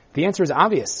Malbim, the answer is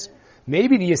obvious.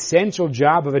 Maybe the essential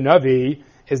job of a Navi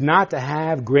is not to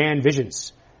have grand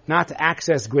visions, not to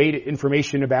access great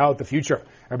information about the future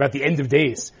or about the end of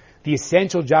days. The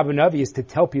essential job of a Navi is to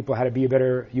tell people how to be a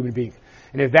better human being.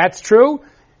 And if that's true,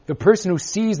 the person who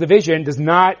sees the vision does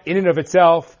not, in and of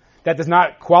itself, that does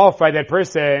not qualify that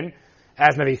person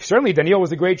as Navi. Certainly Daniel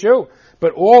was a great Jew,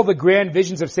 but all the grand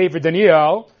visions of Sefer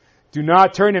Daniel do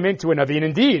not turn him into a Navi. And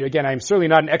indeed, again, I'm certainly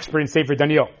not an expert in Sefer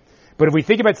Daniel, but if we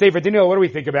think about Sefer Daniel, what do we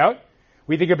think about?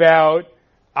 We think about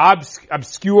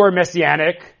obscure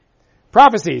messianic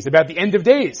prophecies about the end of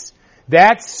days.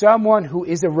 That's someone who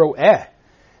is a ro'eh.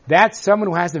 That's someone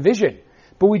who has a vision.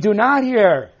 But we do not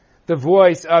hear the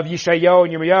voice of Yeshayahu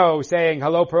and Yirmiyahu saying,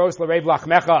 "Hello, Paros l'Reiv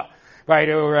Lachmecha," right,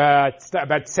 or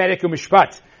about Tzedek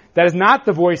u'Mishpat. That is not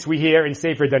the voice we hear in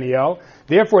Sefer Daniel.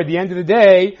 Therefore, at the end of the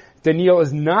day, Daniel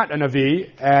is not a Navi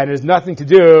and has nothing to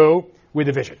do with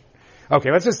the vision.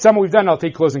 Okay, let's just sum what we've done. I'll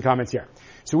take closing comments here.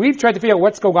 So we've tried to figure out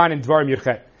what's going on in Dvarim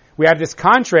Yudchet. We have this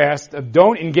contrast of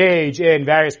don't engage in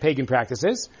various pagan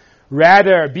practices,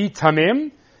 rather be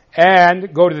tamim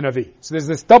and go to the Navi. So there's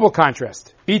this double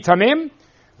contrast. Be tamim,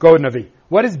 go to Navi.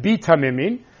 What does be tamim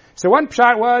mean? So one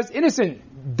pshat was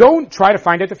innocent. Don't try to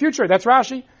find out the future. That's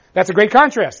Rashi. That's a great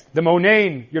contrast. The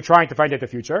Monain, you're trying to find out the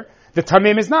future. The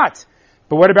tamim is not.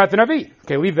 But what about the Navi?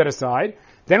 Okay, leave that aside.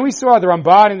 Then we saw the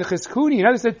Ramban and the Chizkuni, and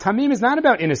others said tamim is not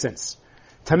about innocence.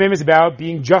 Tamim is about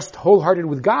being just wholehearted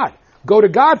with God. Go to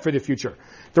God for the future.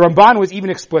 The Ramban was even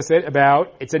explicit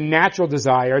about it's a natural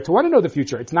desire to want to know the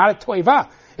future. It's not a toiva.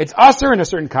 It's usher in a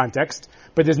certain context,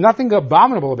 but there's nothing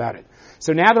abominable about it.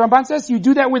 So now the Ramban says you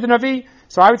do that with the Navi.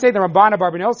 So I would say the Ramban of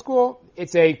Barbanel school,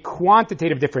 it's a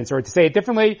quantitative difference. Or to say it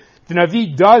differently, the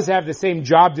Navi does have the same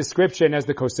job description as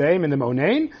the Koseim and the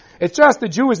Monain. It's just the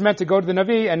Jew is meant to go to the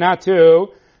Navi and not to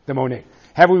the Monain.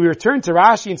 Have we returned to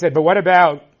Rashi and said, but what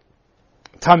about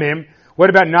Tamim? What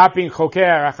about not being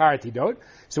Choker Achar Tidot?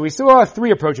 So we saw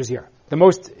 3 approaches here. The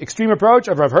most extreme approach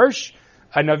of Rav Hirsch,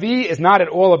 a Navi is not at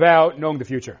all about knowing the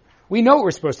future. We know what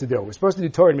we're supposed to do. We're supposed to do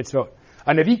Torah and Mitzvot.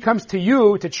 A Navi comes to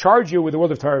you to charge you with the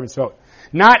world of Torah and Mitzvot.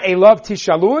 Not a love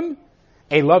tishalun,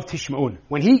 a love tishma'un.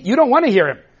 When you don't want to hear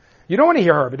him. You don't want to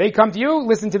hear her, but they come to you,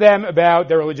 listen to them about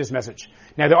their religious message.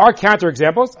 Now there are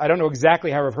counterexamples. I don't know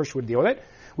exactly how Rav Hirsch would deal with it.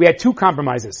 We had 2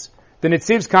 compromises. The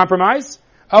Nitziv's compromise.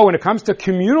 When it comes to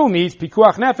communal needs,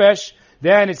 pikuach nefesh,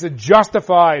 then it's a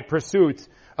justified pursuit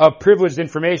of privileged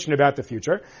information about the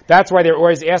future. That's why they're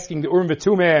always asking the Urim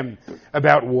V'Tumim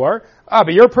about war.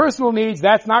 But your personal needs,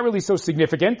 that's not really so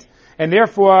significant, and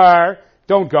therefore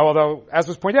don't go. Although, as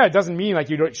was pointed out, it doesn't mean like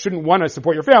you shouldn't want to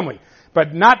support your family.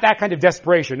 But not that kind of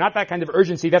desperation, not that kind of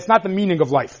urgency. That's not the meaning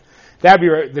of life. That would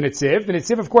be the Nitziv. The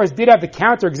Nitziv, of course, did have the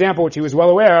counterexample, which he was well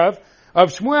aware of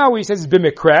Shmuel, where he says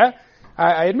b'mikreh.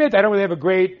 I admit I don't really have a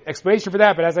great explanation for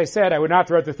that, but as I said, I would not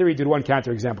throw out the theory due to one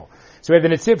counterexample. So we have the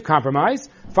Nitziv compromise.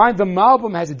 Find the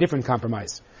Malbim has a different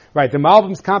compromise. Right, the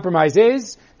Malbim's compromise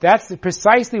is, that's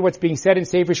precisely what's being said in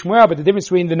Sefer Shmuel, but the difference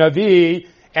between the Navi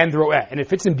and the Ro'eh. And it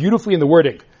fits in beautifully in the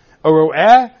wording. A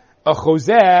Ro'eh, a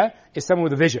Chozeh, is someone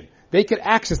with a vision. They could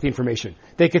access the information.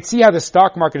 They could see how the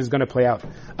stock market is going to play out.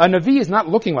 A Navi is not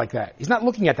looking like that. He's not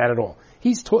looking at that at all.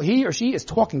 he or she is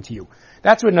talking to you.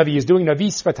 That's what Navi is doing. Navi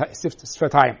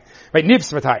Sfatayim. Right? Niv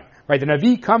Sfatayim. Right? The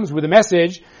Navi comes with a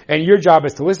message, and your job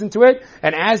is to listen to it.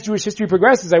 And as Jewish history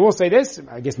progresses, I will say this,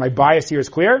 I guess my bias here is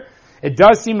clear. It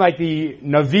does seem like the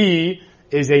Navi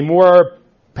is a more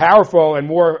powerful and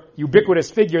more ubiquitous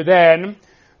figure than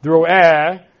the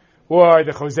Ro'eh or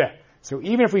the Choseh. So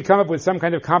even if we come up with some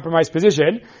kind of compromised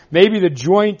position, maybe the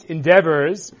joint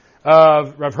endeavors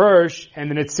of Rav Hirsch and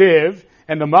the Netziv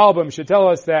and the Malbim should tell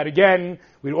us that, again,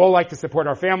 we'd all like to support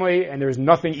our family, and there's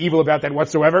nothing evil about that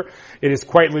whatsoever. It is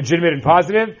quite legitimate and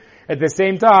positive. At the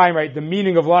same time, right, the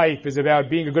meaning of life is about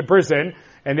being a good person,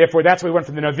 and therefore that's what we want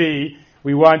from the Navi.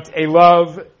 We want a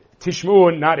love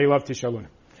tishmu'un, not a love tishalun.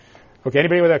 Okay,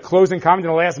 anybody with a closing comment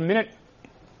in the last minute?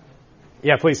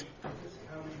 Yeah, please.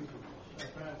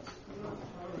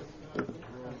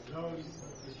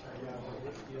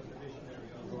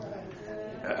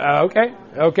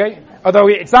 Okay. Although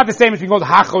it's not the same as being called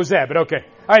ha-choseh, but okay.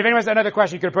 All right, if anyone has another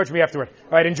question, you can approach me afterward.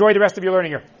 All right, enjoy the rest of your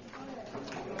learning here.